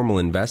 Paranormal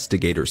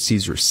investigator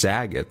Caesar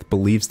Saggeth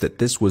believes that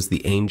this was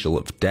the angel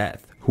of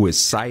death, who is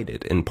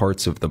cited in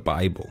parts of the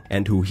Bible,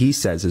 and who he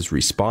says is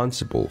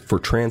responsible for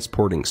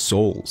transporting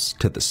souls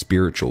to the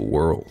spiritual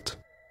world.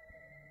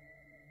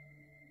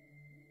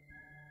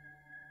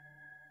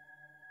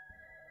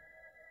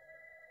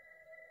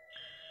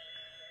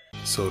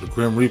 So the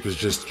Grim Reaper's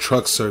just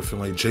truck surfing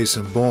like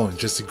Jason Bourne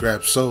just to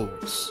grab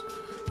souls.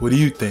 What do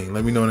you think?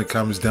 Let me know in the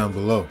comments down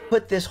below.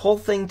 Put this whole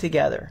thing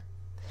together.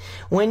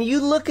 When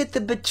you look at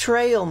the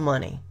betrayal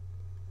money,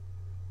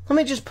 let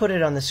me just put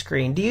it on the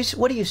screen.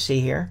 What do you see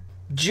here?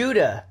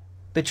 Judah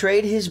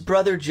betrayed his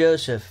brother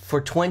Joseph for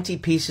 20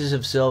 pieces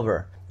of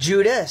silver.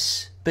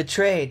 Judas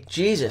betrayed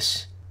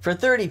Jesus for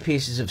 30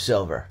 pieces of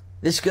silver.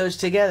 This goes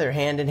together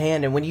hand in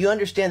hand. And when you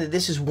understand that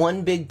this is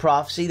one big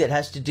prophecy that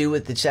has to do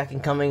with the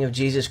second coming of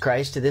Jesus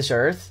Christ to this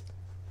earth,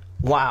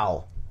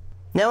 wow.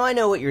 Now I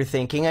know what you're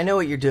thinking. I know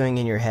what you're doing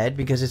in your head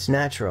because it's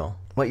natural.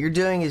 What you're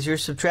doing is you're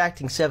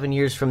subtracting 7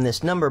 years from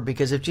this number,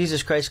 because if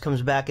Jesus Christ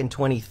comes back in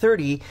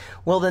 2030,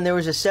 well, then there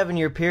was a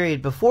 7-year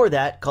period before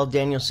that called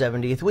Daniel's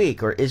 70th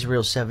week, or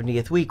Israel's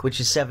 70th week, which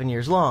is 7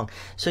 years long.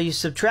 So you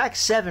subtract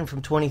 7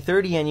 from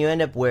 2030 and you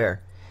end up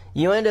where?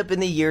 You end up in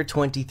the year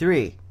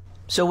 23.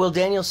 So will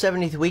Daniel's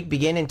 70th week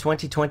begin in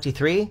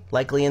 2023,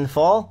 likely in the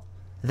fall?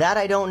 That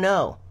I don't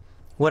know.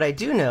 What I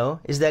do know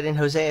is that in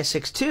Hosea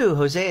 6:2,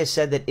 Hosea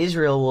said that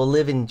Israel will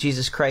live in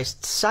Jesus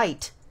Christ's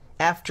sight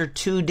after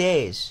 2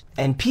 days.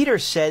 And Peter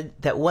said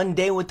that 1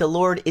 day with the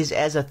Lord is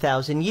as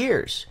 1,000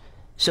 years.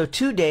 So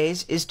 2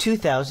 days is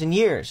 2,000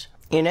 years.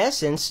 In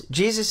essence,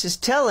 Jesus is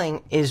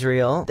telling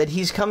Israel that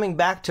he's coming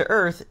back to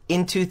earth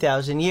in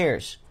 2,000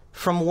 years.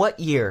 From what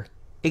year?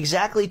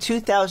 Exactly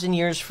 2,000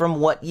 years from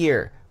what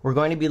year? We're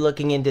going to be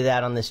looking into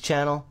that on this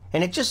channel.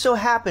 And it just so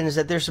happens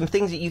that there's some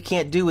things that you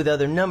can't do with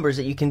other numbers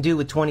that you can do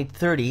with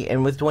 2030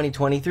 and with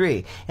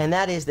 2023. And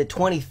that is that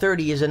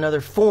 2030 is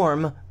another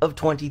form of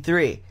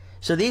 23.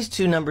 So these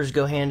two numbers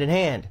go hand in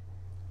hand,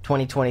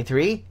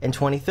 2023 and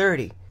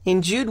 2030.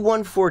 In Jude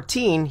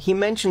 1:14, he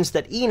mentions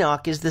that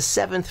Enoch is the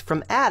 7th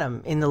from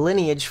Adam in the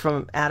lineage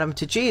from Adam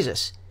to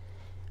Jesus.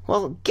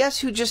 Well, guess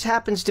who just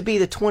happens to be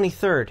the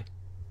 23rd?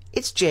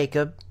 It's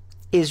Jacob,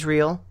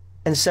 Israel,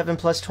 and 7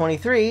 plus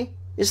 23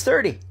 is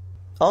 30.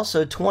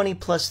 Also, 20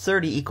 plus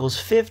 30 equals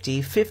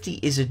 50. 50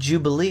 is a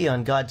jubilee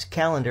on God's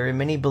calendar, and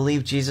many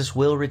believe Jesus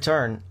will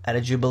return at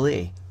a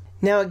jubilee.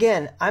 Now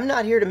again, I'm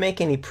not here to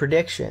make any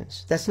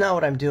predictions. That's not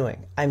what I'm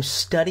doing. I'm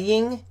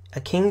studying a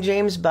King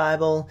James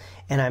Bible,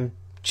 and I'm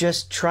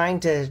just trying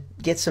to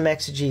get some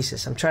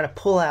exegesis. I'm trying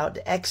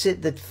to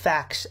exit the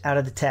facts out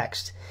of the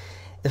text.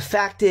 The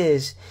fact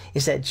is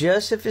that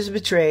Joseph is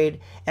betrayed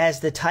as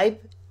the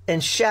type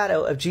and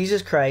shadow of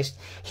Jesus Christ.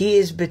 He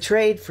is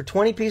betrayed for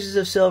 20 pieces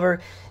of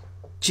silver.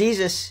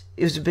 Jesus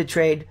is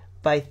betrayed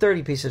by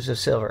 30 pieces of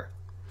silver.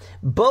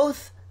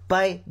 Both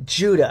by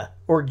Judah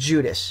or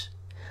Judas.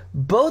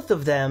 Both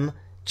of them,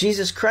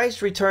 Jesus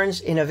Christ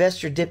returns in a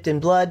vesture dipped in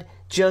blood.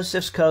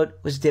 Joseph's coat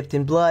was dipped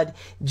in blood.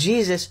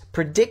 Jesus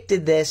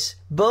predicted this,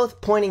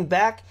 both pointing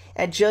back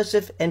at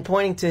Joseph and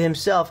pointing to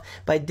himself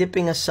by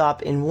dipping a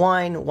sop in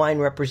wine, wine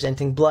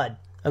representing blood.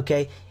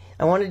 Okay,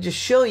 I wanted to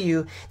show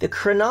you the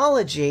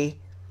chronology.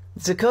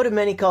 It's a coat of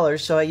many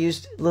colors, so I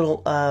used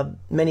little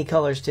many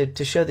colors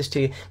to show this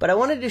to you. But I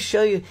wanted to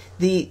show you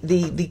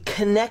the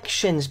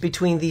connections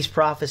between these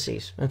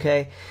prophecies.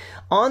 Okay,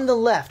 on the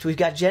left, we've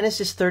got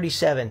Genesis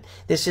 37.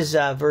 This is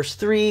verse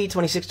 3,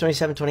 26,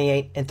 27,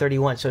 28, and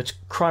 31. So it's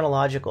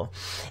chronological.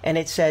 And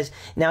it says,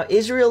 now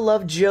Israel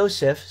loved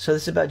Joseph, so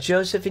this is about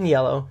Joseph in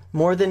yellow,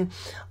 more than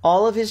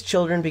all of his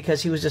children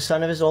because he was the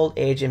son of his old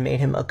age and made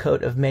him a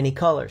coat of many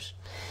colors.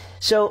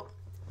 So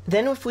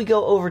then if we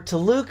go over to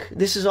Luke,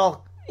 this is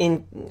all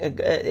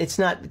it's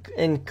not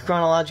in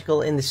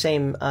chronological in the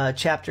same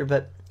chapter,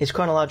 but it's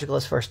chronological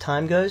as far as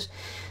time goes.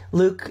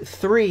 Luke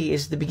 3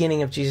 is the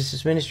beginning of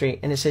Jesus' ministry,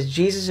 and it says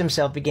Jesus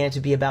himself began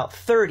to be about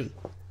 30.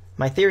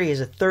 My theory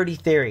is a 30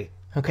 theory,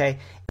 okay?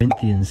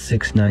 Corinthians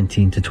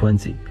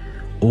 6:19-20.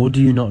 Or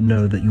do you not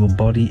know that your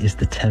body is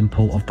the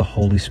temple of the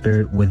Holy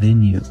Spirit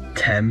within you?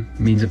 Tem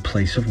means a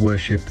place of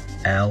worship.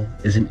 El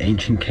is an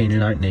ancient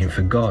Canaanite name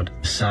for God.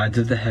 The sides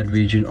of the head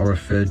region are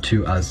referred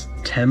to as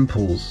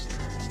temples.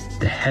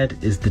 The head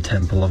is the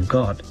temple of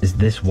God. Is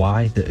this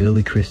why the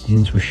early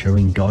Christians were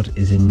showing God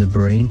is in the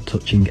brain,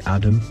 touching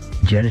Adam?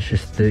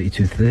 Genesis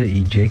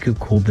 32:30, Jacob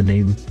called the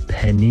name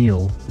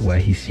Peniel, where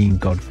he's seen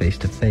God face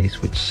to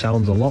face, which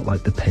sounds a lot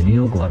like the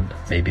pineal gland.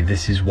 Maybe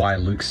this is why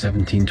Luke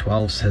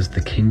 17:12 says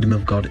the kingdom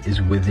of God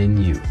is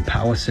within you. The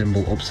power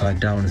symbol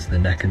upside down is the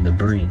neck and the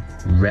brain.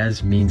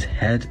 Res means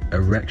head,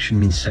 erection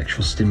means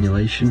sexual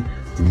stimulation.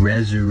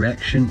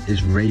 Resurrection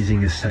is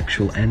raising a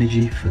sexual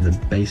energy from the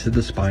base of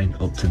the spine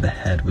up to the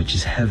head, which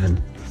is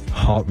heaven.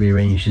 Heart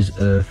rearranged is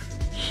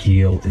earth,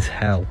 heel is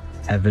hell.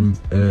 Heaven,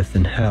 earth,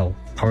 and hell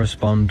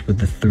correspond with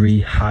the three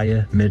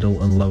higher,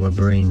 middle, and lower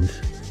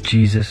brains.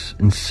 Jesus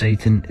and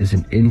Satan is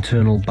an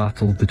internal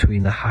battle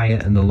between the higher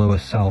and the lower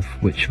self,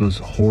 which was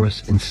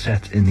Horus and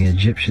Set in the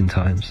Egyptian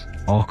times.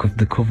 Ark of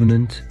the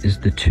Covenant is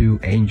the two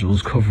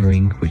angels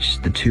covering, which is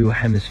the two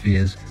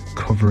hemispheres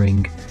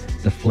covering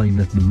the flame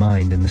of the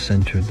mind in the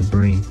center of the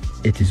brain.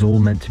 It is all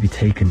meant to be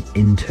taken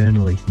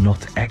internally,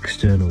 not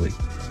externally.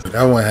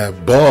 That one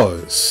had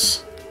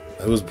bars.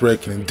 I was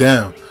breaking it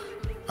down.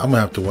 I'm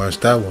gonna have to watch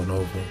that one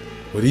over.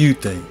 What do you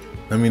think?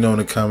 Let me know in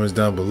the comments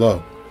down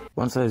below.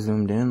 Once I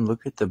zoomed in,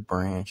 look at the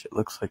branch. It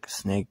looks like a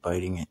snake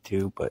biting it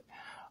too, but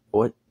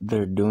what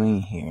they're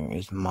doing here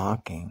is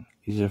mocking.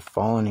 These are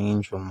fallen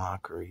angel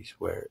mockeries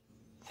where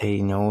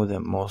they know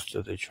that most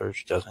of the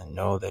church doesn't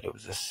know that it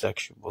was a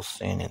sexual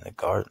sin in the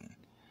garden.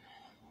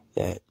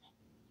 That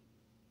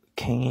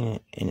Cain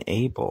and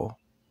Abel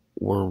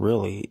were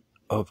really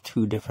of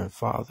two different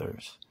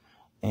fathers.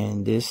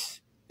 And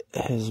this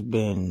has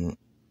been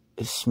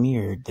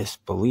smeared, this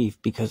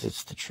belief, because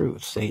it's the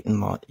truth.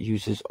 Satan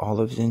uses all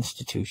of his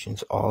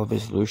institutions, all of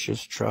his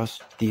Lucius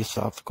Trust,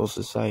 Theosophical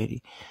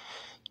Society,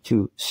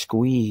 to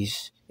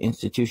squeeze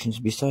institutions.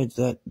 Besides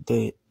that,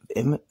 the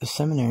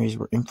seminaries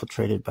were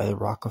infiltrated by the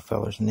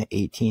Rockefellers in the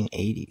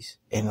 1880s.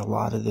 And a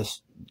lot of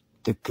this,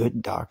 the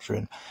good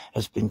doctrine,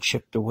 has been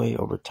chipped away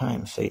over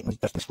time. Satan's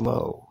death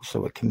slow,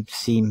 so it can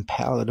seem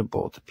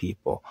palatable to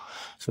people,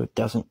 so it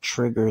doesn't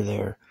trigger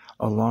their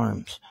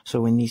alarms.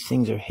 So when these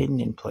things are hidden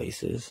in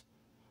places,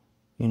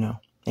 you know,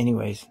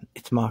 anyways,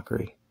 it's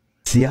mockery.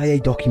 CIA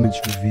documents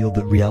reveal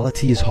that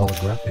reality is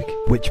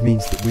holographic, which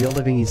means that we are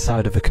living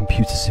inside of a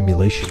computer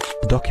simulation.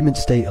 The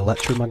documents state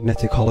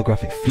electromagnetic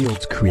holographic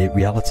fields create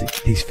reality.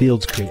 These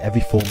fields create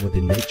every form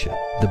within nature.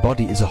 The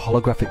body is a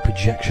holographic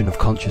projection of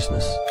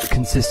consciousness. It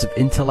consists of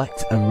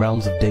intellect and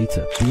realms of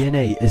data.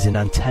 DNA is an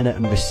antenna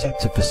and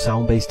receptor for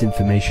sound-based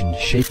information,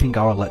 shaping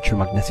our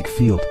electromagnetic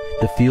field.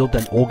 The field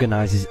then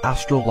organizes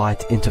astral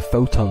light into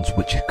photons,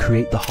 which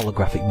create the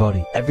holographic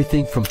body.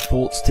 Everything from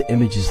thoughts to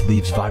images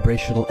leaves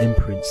vibrational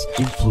imprints,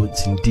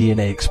 influencing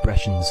DNA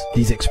expressions.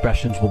 These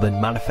expressions will then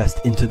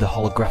manifest into the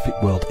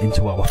holographic world,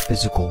 into our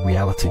physical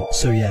reality.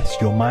 So yes,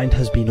 your mind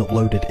has been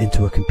uploaded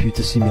into a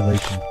computer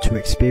simulation to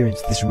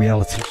experience this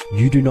reality.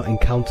 You do not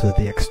encounter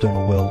the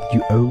external world,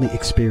 you only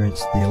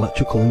experience the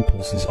electrical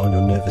impulses on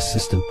your nervous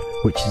system,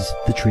 which is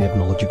the tree of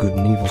knowledge of good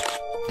and evil.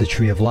 The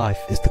tree of life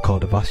is the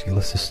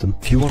cardiovascular system.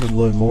 If you want to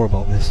learn more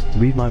about this,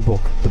 read my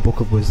book, The Book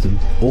of Wisdom,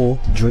 or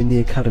join the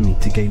Academy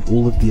to gain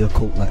all of the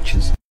occult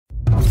lectures.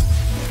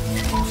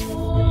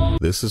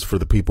 This is for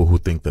the people who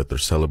think that they're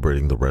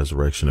celebrating the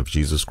resurrection of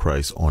Jesus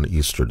Christ on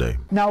Easter Day.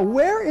 Now,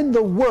 where in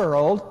the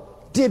world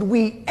did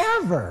we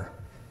ever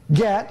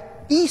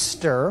get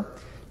Easter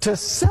to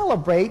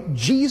celebrate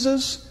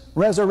Jesus'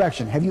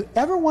 resurrection. Have you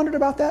ever wondered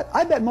about that?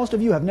 I bet most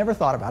of you have never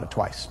thought about it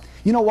twice.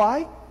 You know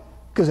why?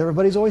 Because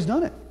everybody's always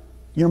done it.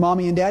 Your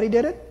mommy and daddy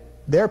did it.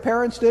 Their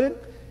parents did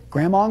it.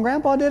 Grandma and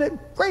grandpa did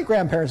it.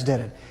 Great-grandparents did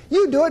it.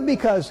 You do it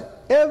because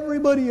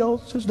everybody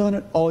else has done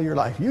it all your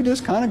life. You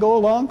just kind of go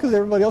along because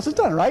everybody else has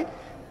done it, right?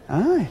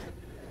 All right.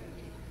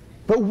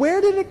 But where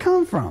did it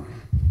come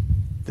from?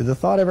 Did the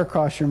thought ever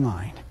cross your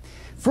mind?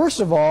 First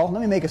of all,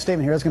 let me make a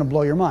statement here that's going to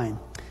blow your mind.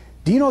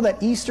 Do you know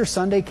that Easter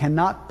Sunday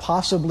cannot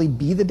possibly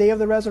be the day of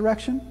the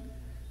resurrection?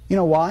 You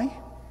know why?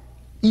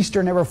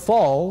 Easter never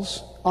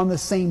falls on the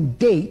same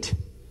date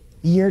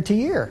year to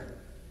year,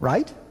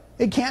 right?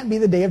 It can't be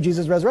the day of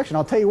Jesus' resurrection.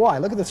 I'll tell you why.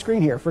 Look at the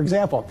screen here. For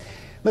example,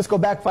 let's go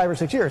back 5 or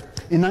 6 years.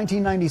 In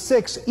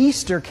 1996,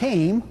 Easter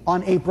came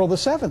on April the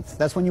 7th.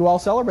 That's when you all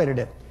celebrated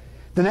it.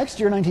 The next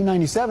year,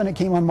 1997, it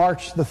came on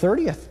March the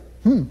 30th.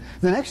 The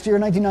next year,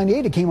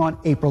 1998, it came on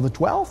April the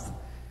 12th.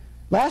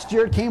 Last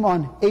year, it came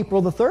on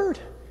April the 3rd.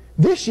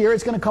 This year,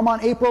 it's going to come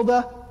on April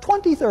the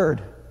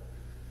 23rd.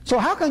 So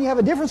how can you have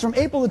a difference from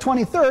April the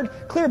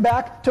 23rd clear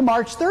back to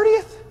March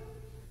 30th?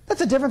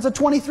 That's a difference of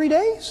 23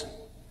 days.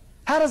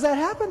 How does that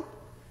happen?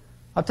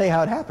 I'll tell you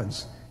how it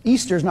happens.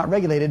 Easter is not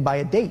regulated by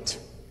a date.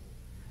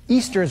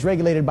 Easter is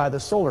regulated by the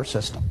solar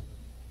system.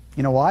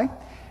 You know why?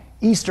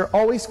 Easter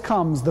always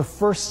comes the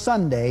first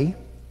Sunday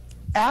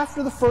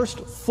after the first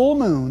full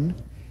moon,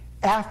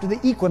 after the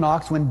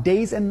equinox, when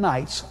days and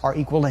nights are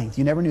equal length.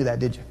 You never knew that,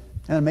 did you?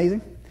 Isn't that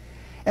amazing?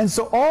 And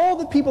so all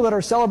the people that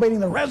are celebrating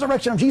the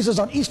resurrection of Jesus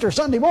on Easter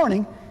Sunday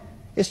morning,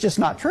 it's just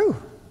not true.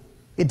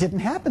 It didn't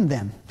happen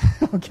then.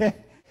 Okay?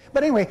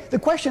 But anyway, the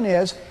question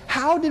is,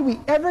 how did we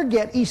ever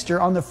get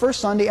Easter on the first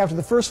Sunday after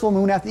the first full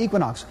moon after the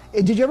equinox?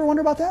 Did you ever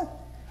wonder about that?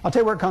 I'll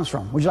tell you where it comes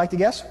from. Would you like to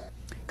guess?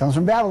 It comes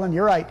from Babylon.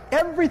 You're right.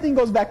 Everything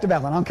goes back to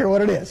Babylon. I don't care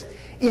what it is.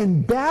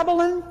 In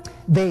Babylon,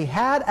 they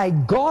had a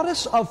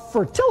goddess of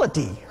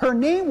fertility. Her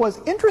name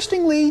was,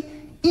 interestingly,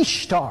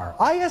 Ishtar.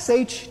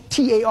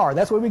 I-S-H-T-A-R.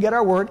 That's where we get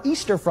our word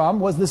Easter from,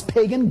 was this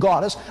pagan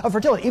goddess of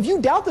fertility. If you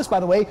doubt this,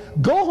 by the way,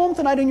 go home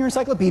tonight in your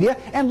encyclopedia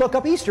and look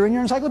up Easter in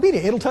your encyclopedia.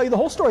 It'll tell you the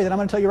whole story that I'm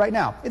going to tell you right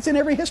now. It's in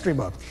every history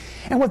book.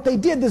 And what they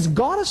did, this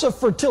goddess of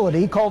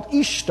fertility called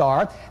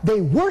Ishtar,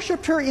 they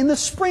worshipped her in the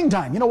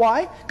springtime. You know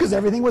why? Because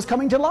everything was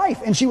coming to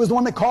life. And she was the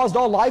one that caused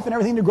all life and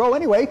everything to grow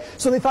anyway.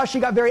 So they thought she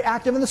got very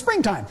active in the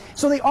springtime.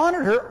 So they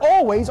honored her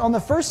always on the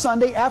first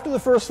Sunday after the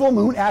first full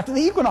moon after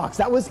the equinox.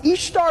 That was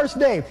Ishtar's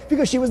day,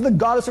 because she was the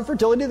goddess of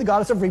fertility, the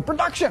goddess of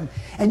reproduction.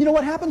 And you know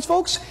what happens,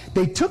 folks?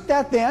 They took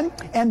that then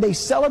and they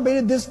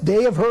celebrated this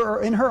day of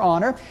her in her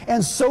honor,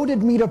 and so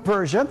did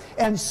Medo-Persia,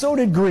 and so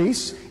did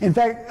Greece. In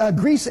fact,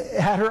 Greece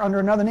had her under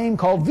another name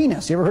called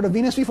Venus. You ever heard of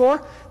Venus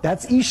before?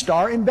 That's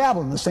Ishtar in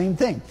Babylon, the same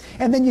thing.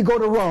 And then you go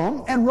to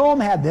Rome, and Rome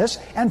had this,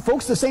 and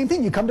folks, the same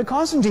thing. You come to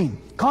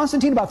Constantine.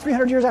 Constantine, about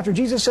 300 years after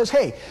Jesus, says,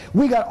 hey,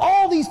 we got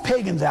all these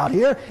pagans out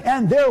here,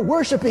 and they're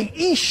worshiping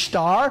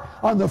Ishtar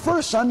on the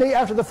first Sunday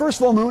after the first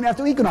full moon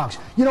after equinox.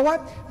 You know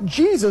what?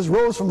 Jesus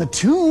rose from the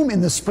tomb in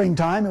the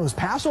springtime. It was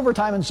Passover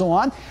time and so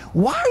on.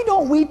 Why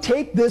don't we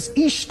take this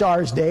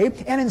Ishtar's day,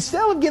 and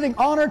instead of giving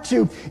honor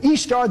to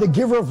Ishtar, the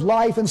giver of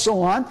life and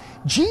so on,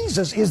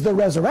 Jesus is the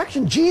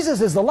resurrection.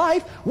 Jesus is the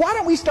life. Why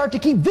don't we start to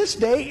keep this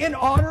day in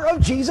honor of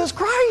Jesus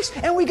Christ?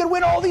 And we could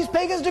win all these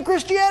pagans to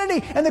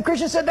Christianity. And the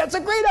Christian said, that's a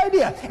great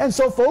idea. And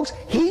so, folks,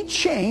 he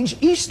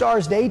changed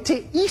Ishtar's day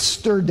to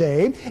Easter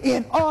Day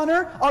in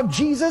honor of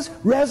Jesus'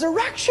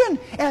 resurrection.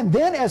 And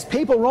then as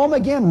Papal Rome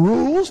again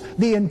rules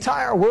the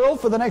entire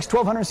world for the next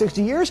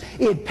 1260 years,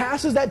 it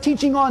passes that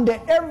teaching on to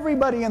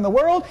everybody in the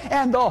world,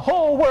 and the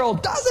whole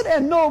world does it,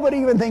 and nobody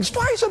even thinks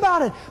twice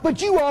about it.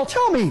 But you all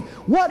tell me,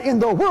 what in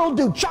the world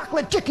do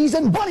chocolate chickies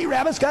and bunny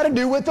rabbits got to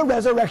do with the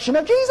resurrection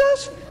of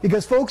Jesus?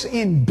 Because, folks,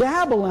 in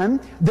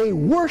Babylon, they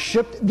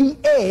worshipped the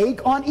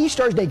egg on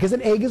Easter's day, because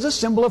an egg is a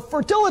symbol of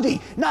fertility.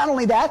 Not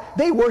only that,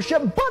 they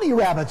worship bunny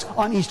rabbits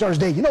on Easter's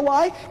day. You know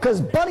why? Because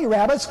bunny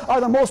rabbits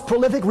are the most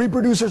prolific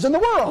reproducers in the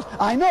world.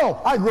 I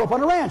know. I grew up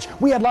on a ranch.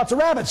 We had lots of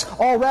rabbits.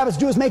 All rabbits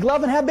do is make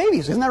love and have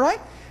babies. Isn't that right?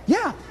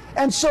 Yeah.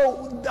 And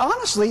so,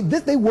 honestly,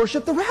 they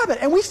worship the rabbit.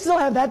 And we still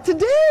have that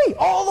today,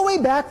 all the way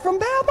back from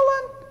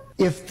Babylon.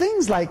 If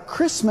things like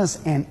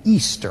Christmas and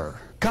Easter,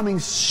 coming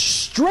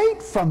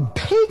straight from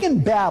pagan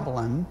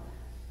Babylon,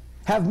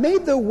 have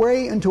made their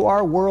way into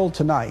our world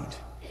tonight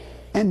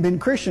and been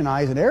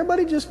Christianized, and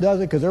everybody just does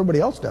it because everybody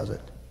else does it,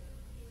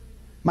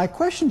 my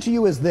question to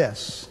you is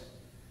this: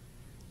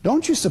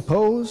 don't you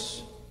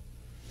suppose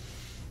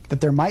that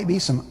there might be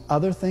some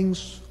other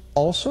things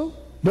also?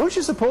 Don't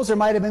you suppose there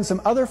might have been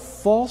some other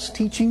false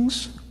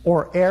teachings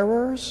or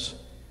errors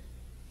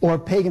or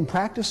pagan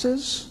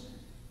practices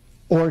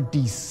or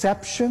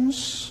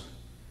deceptions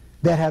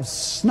that have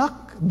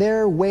snuck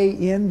their way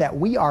in, that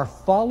we are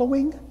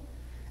following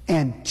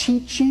and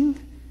teaching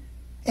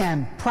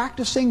and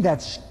practicing,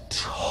 that's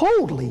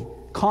totally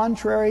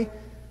contrary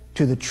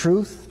to the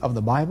truth of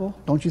the Bible?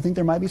 Don't you think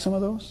there might be some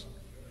of those?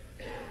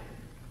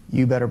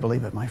 You better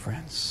believe it, my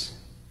friends.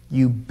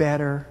 You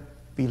better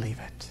believe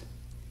it.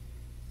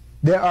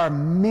 There are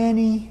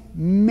many,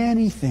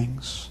 many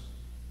things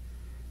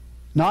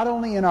not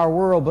only in our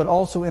world, but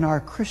also in our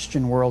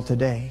Christian world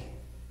today,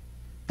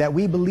 that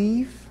we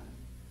believe,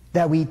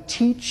 that we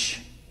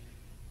teach,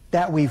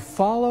 that we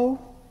follow,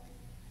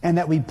 and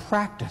that we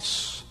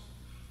practice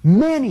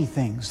many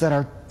things that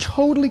are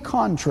totally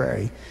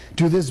contrary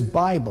to this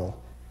Bible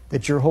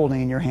that you're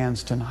holding in your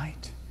hands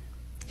tonight.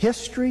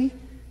 History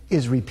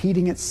is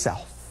repeating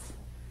itself.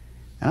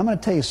 And I'm going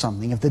to tell you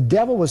something. If the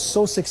devil was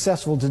so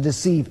successful to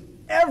deceive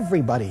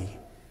everybody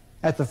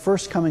at the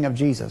first coming of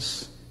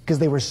Jesus, because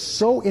they were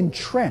so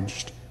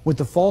entrenched with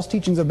the false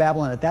teachings of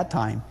Babylon at that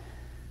time,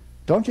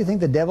 don't you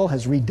think the devil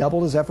has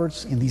redoubled his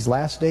efforts in these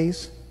last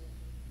days?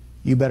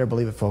 You better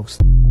believe it, folks.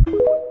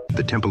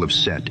 The Temple of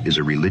Set is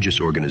a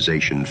religious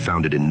organization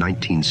founded in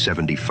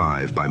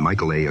 1975 by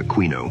Michael A.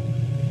 Aquino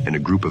and a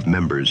group of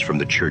members from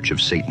the Church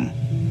of Satan.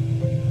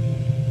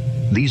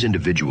 These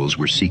individuals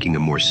were seeking a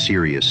more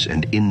serious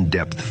and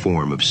in-depth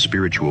form of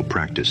spiritual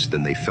practice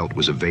than they felt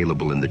was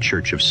available in the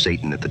Church of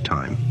Satan at the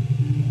time.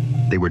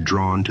 They were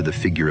drawn to the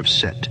figure of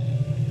Set,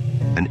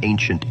 an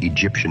ancient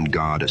Egyptian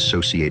god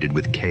associated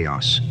with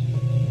chaos,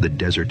 the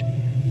desert,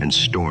 and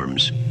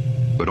storms,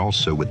 but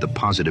also with the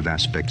positive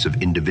aspects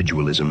of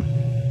individualism,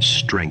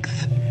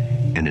 strength,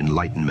 and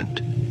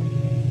enlightenment.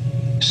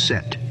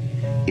 Set,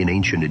 in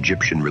ancient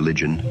Egyptian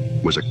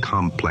religion, was a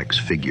complex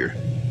figure.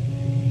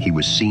 He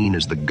was seen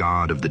as the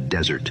god of the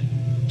desert,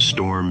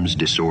 storms,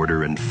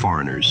 disorder, and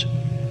foreigners,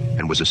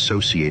 and was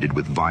associated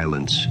with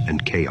violence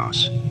and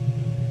chaos.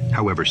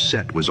 However,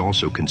 Set was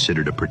also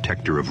considered a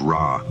protector of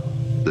Ra,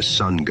 the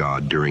sun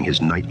god, during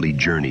his nightly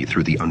journey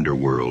through the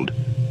underworld.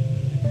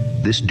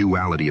 This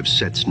duality of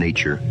Set's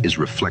nature is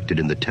reflected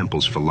in the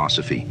temple's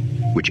philosophy,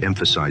 which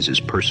emphasizes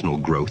personal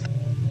growth,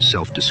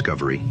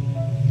 self-discovery,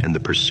 and the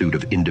pursuit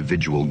of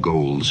individual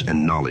goals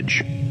and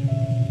knowledge.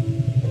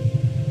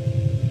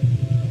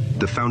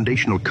 The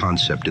foundational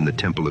concept in the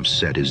Temple of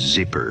Set is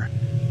Zipper,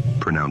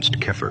 pronounced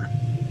Kepher,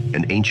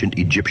 an ancient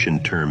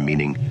Egyptian term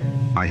meaning,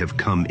 "I have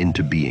come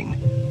into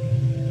being."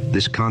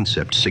 This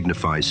concept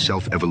signifies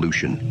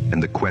self-evolution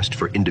and the quest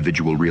for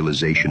individual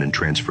realization and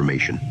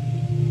transformation.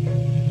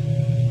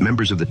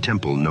 Members of the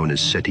temple, known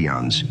as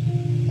Setians,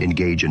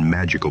 engage in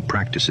magical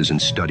practices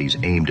and studies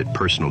aimed at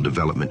personal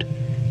development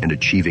and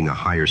achieving a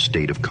higher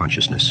state of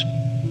consciousness.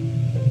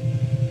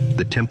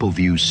 The temple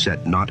views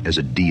Set not as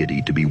a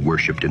deity to be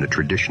worshipped in a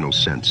traditional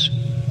sense,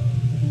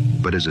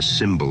 but as a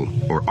symbol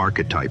or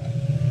archetype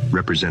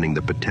representing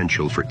the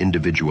potential for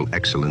individual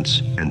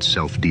excellence and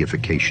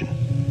self-deification.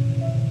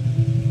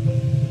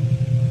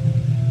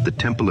 The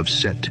Temple of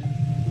Set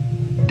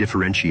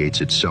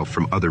differentiates itself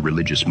from other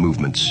religious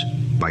movements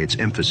by its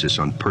emphasis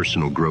on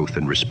personal growth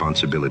and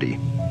responsibility.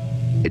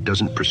 It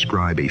doesn't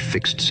prescribe a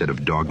fixed set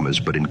of dogmas,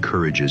 but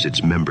encourages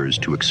its members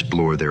to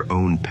explore their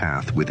own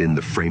path within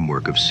the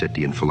framework of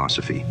Setian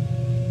philosophy.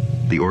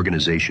 The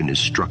organization is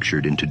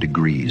structured into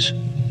degrees,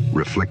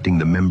 reflecting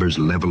the members'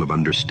 level of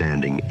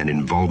understanding and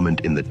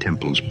involvement in the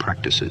temple's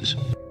practices.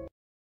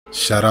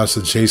 Shout out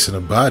to Jason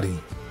Abadi.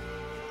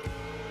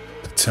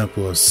 The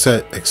Temple of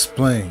Set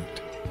explained.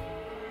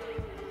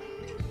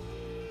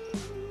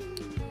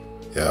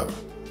 Yo.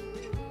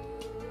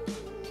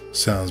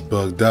 Sounds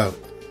bugged out.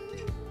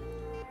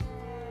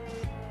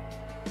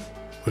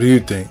 What do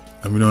you think?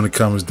 Let me know in the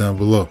comments down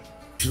below.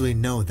 Usually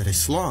know that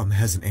Islam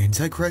has an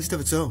antichrist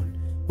of its own,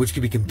 which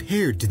can be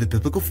compared to the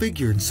biblical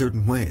figure in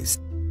certain ways.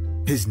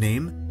 His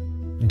name?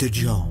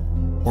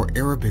 Dajjal, or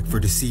Arabic for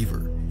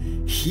deceiver.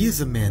 He is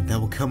a man that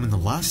will come in the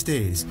last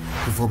days,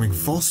 performing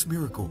false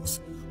miracles,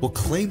 will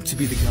claim to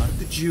be the God of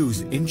the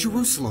Jews in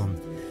Jerusalem,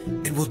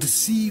 and will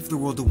deceive the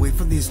world away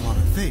from the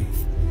Islamic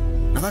faith.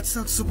 Now that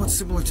sounds somewhat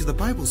similar to the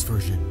Bible's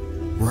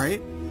version,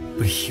 right?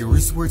 But here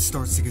is where it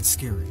starts to get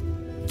scary.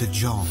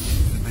 Dajjal,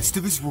 in the midst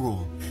of his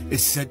rule,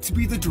 is said to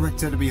be the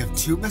direct enemy of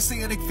two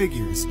messianic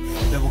figures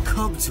that will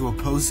come to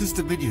oppose his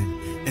dominion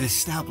and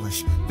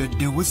establish the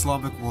new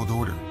Islamic world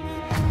order.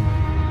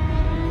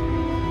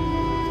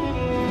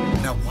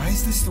 Now, why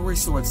is this story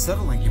so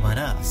unsettling, you might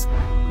ask?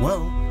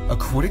 Well,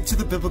 according to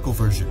the biblical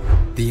version,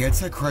 the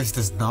Antichrist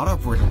does not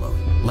operate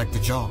alone, like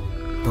Dajjal,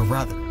 but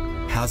rather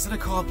has an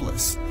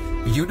accomplice.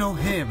 You know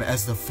him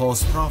as the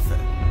false prophet,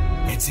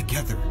 and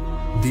together,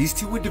 these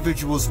two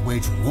individuals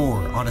wage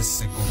war on a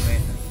single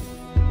man.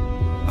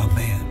 A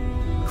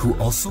man who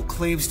also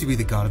claims to be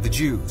the God of the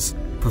Jews,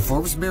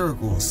 performs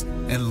miracles,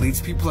 and leads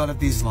people out of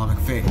the Islamic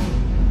faith.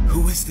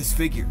 Who is this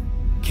figure?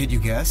 Can you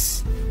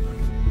guess?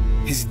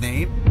 His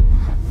name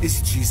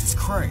is Jesus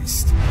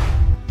Christ.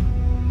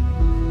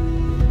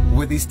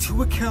 When these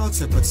two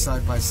accounts are put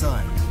side by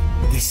side,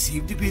 they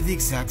seem to be the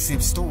exact same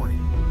story,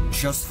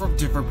 just from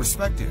different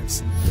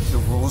perspectives. The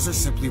roles are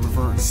simply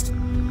reversed.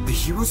 The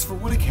heroes for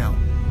one account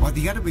are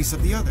the enemies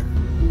of the other.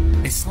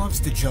 Islam's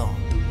Dajjal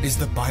is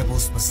the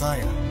Bible's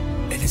Messiah,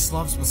 and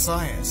Islam's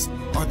Messiahs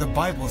are the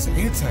Bible's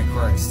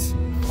Antichrists.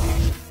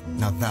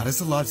 Now that is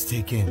a lot to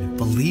take in,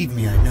 believe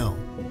me, I know.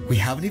 We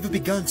haven't even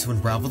begun to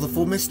unravel the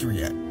full mystery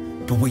yet,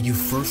 But what you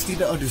first need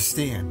to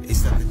understand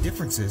is that the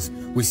differences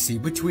we see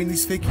between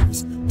these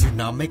figures do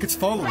not make its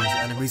followers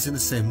enemies in the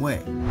same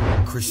way.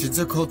 Christians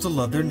are called to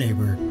love their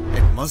neighbor,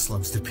 and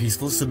Muslims to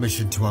peaceful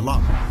submission to Allah.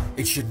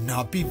 It should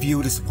not be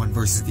viewed as one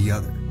versus the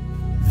other.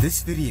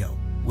 This video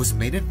was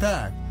made in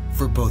fact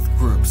for both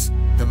groups,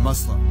 the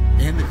Muslim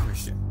and the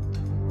Christian.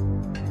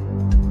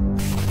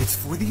 It's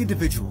for the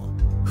individual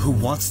who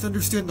wants to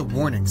understand the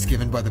warnings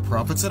given by the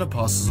prophets and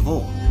apostles of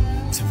old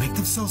to make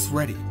themselves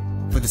ready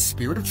for the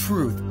spirit of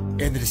truth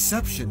and the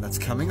deception that's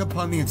coming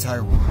upon the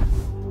entire world.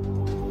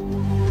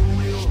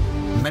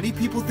 Many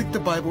people think the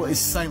Bible is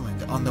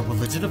silent on the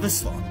religion of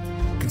Islam,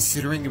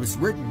 considering it was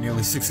written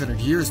nearly 600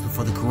 years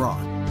before the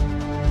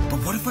Quran. But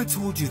what if I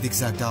told you the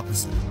exact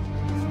opposite?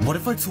 What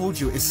if I told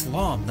you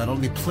Islam not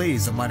only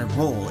plays a minor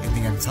role in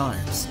the end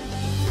times,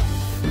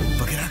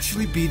 but can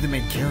actually be the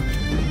main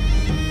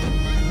character?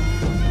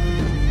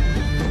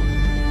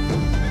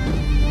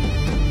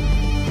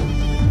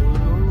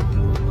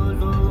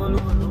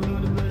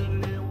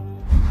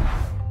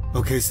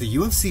 Okay, so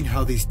you have seen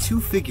how these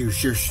two figures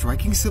share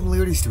striking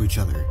similarities to each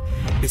other,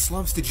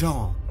 Islam's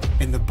Dajjal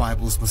and the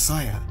Bible's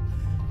Messiah.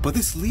 But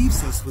this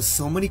leaves us with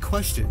so many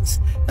questions.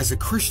 As a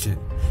Christian,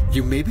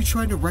 you may be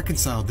trying to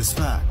reconcile this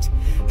fact.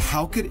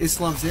 How could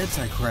Islam's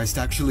Antichrist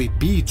actually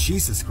be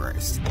Jesus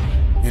Christ?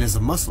 And as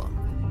a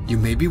Muslim, you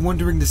may be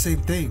wondering the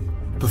same thing,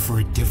 but for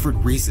a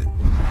different reason.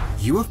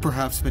 You have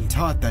perhaps been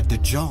taught that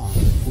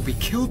Dajjal will be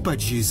killed by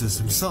Jesus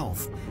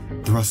himself,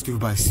 thrust through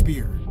by a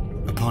spear,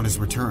 upon his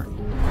return.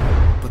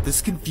 But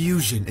this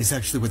confusion is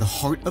actually where the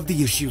heart of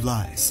the issue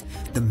lies.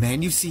 The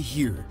man you see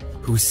here,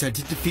 who is said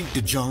to defeat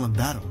Dajjal in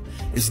battle,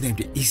 is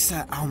named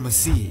Isa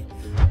al-Masih,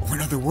 or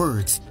in other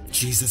words,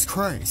 Jesus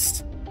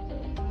Christ.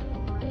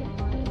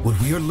 What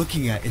we are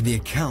looking at in the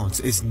accounts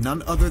is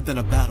none other than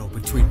a battle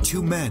between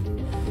two men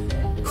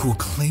who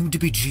claim to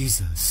be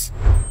Jesus.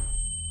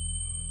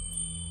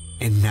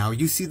 And now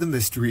you see the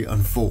mystery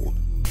unfold.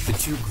 The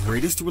two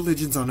greatest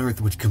religions on earth,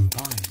 which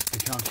combined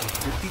account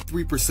for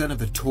 53% of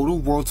the total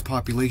world's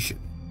population,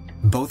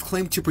 both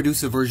claim to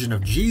produce a version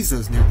of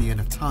Jesus near the end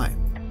of time.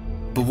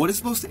 But what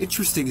is most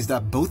interesting is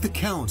that both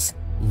accounts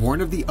warn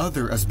of the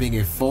other as being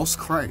a false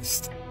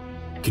Christ.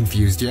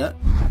 Confused yet?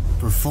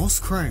 For false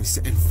Christs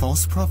and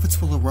false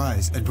prophets will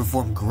arise and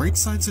perform great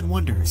signs and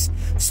wonders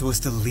so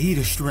as to lead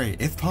astray,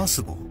 if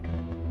possible,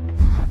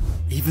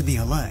 even the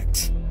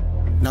elect.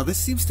 Now this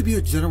seems to be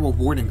a general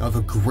warning of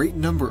a great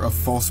number of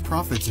false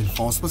prophets and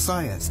false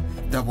messiahs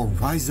that will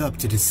rise up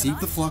to deceive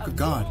the flock of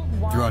God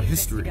throughout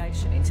history.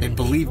 And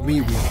believe me,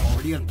 we have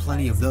already had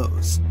plenty of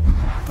those.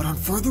 But on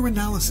further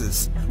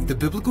analysis, the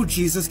biblical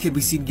Jesus can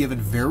be seen given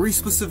very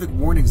specific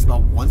warnings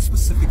about one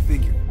specific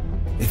figure.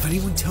 If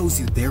anyone tells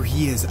you there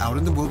he is out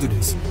in the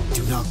wilderness,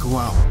 do not go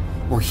out.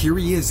 Or here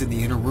he is in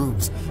the inner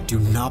rooms, do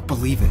not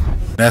believe it.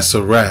 That's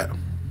a wrap.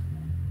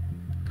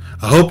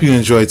 I hope you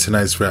enjoyed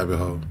tonight's rabbit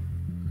hole.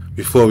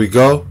 Before we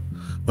go,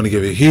 I want to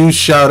give a huge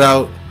shout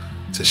out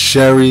to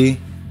Sherry,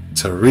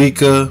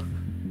 Tarika,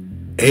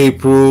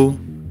 April,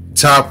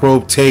 Top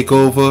Rope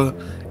Takeover,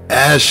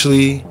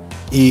 Ashley,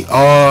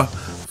 ER,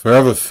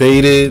 Forever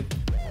Faded,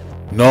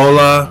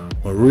 Nola,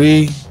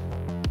 Marie,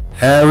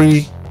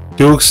 Harry,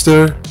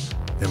 Dukester,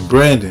 and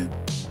Brandon.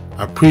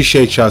 I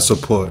appreciate y'all's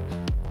support.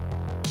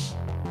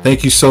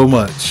 Thank you so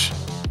much.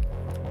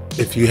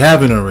 If you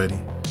haven't already,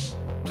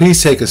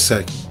 please take a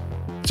second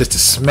just to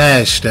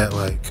smash that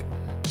like,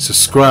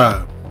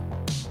 subscribe,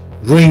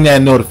 ring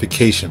that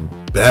notification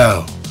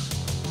bell,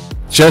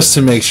 just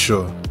to make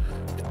sure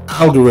the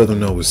algorithm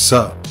knows what's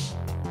up.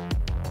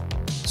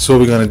 So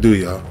what we're gonna do,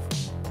 y'all.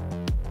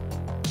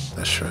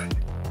 That's right.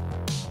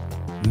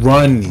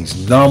 Run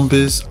these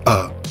numbers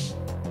up.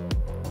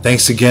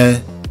 Thanks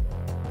again.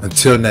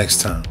 Until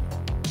next time.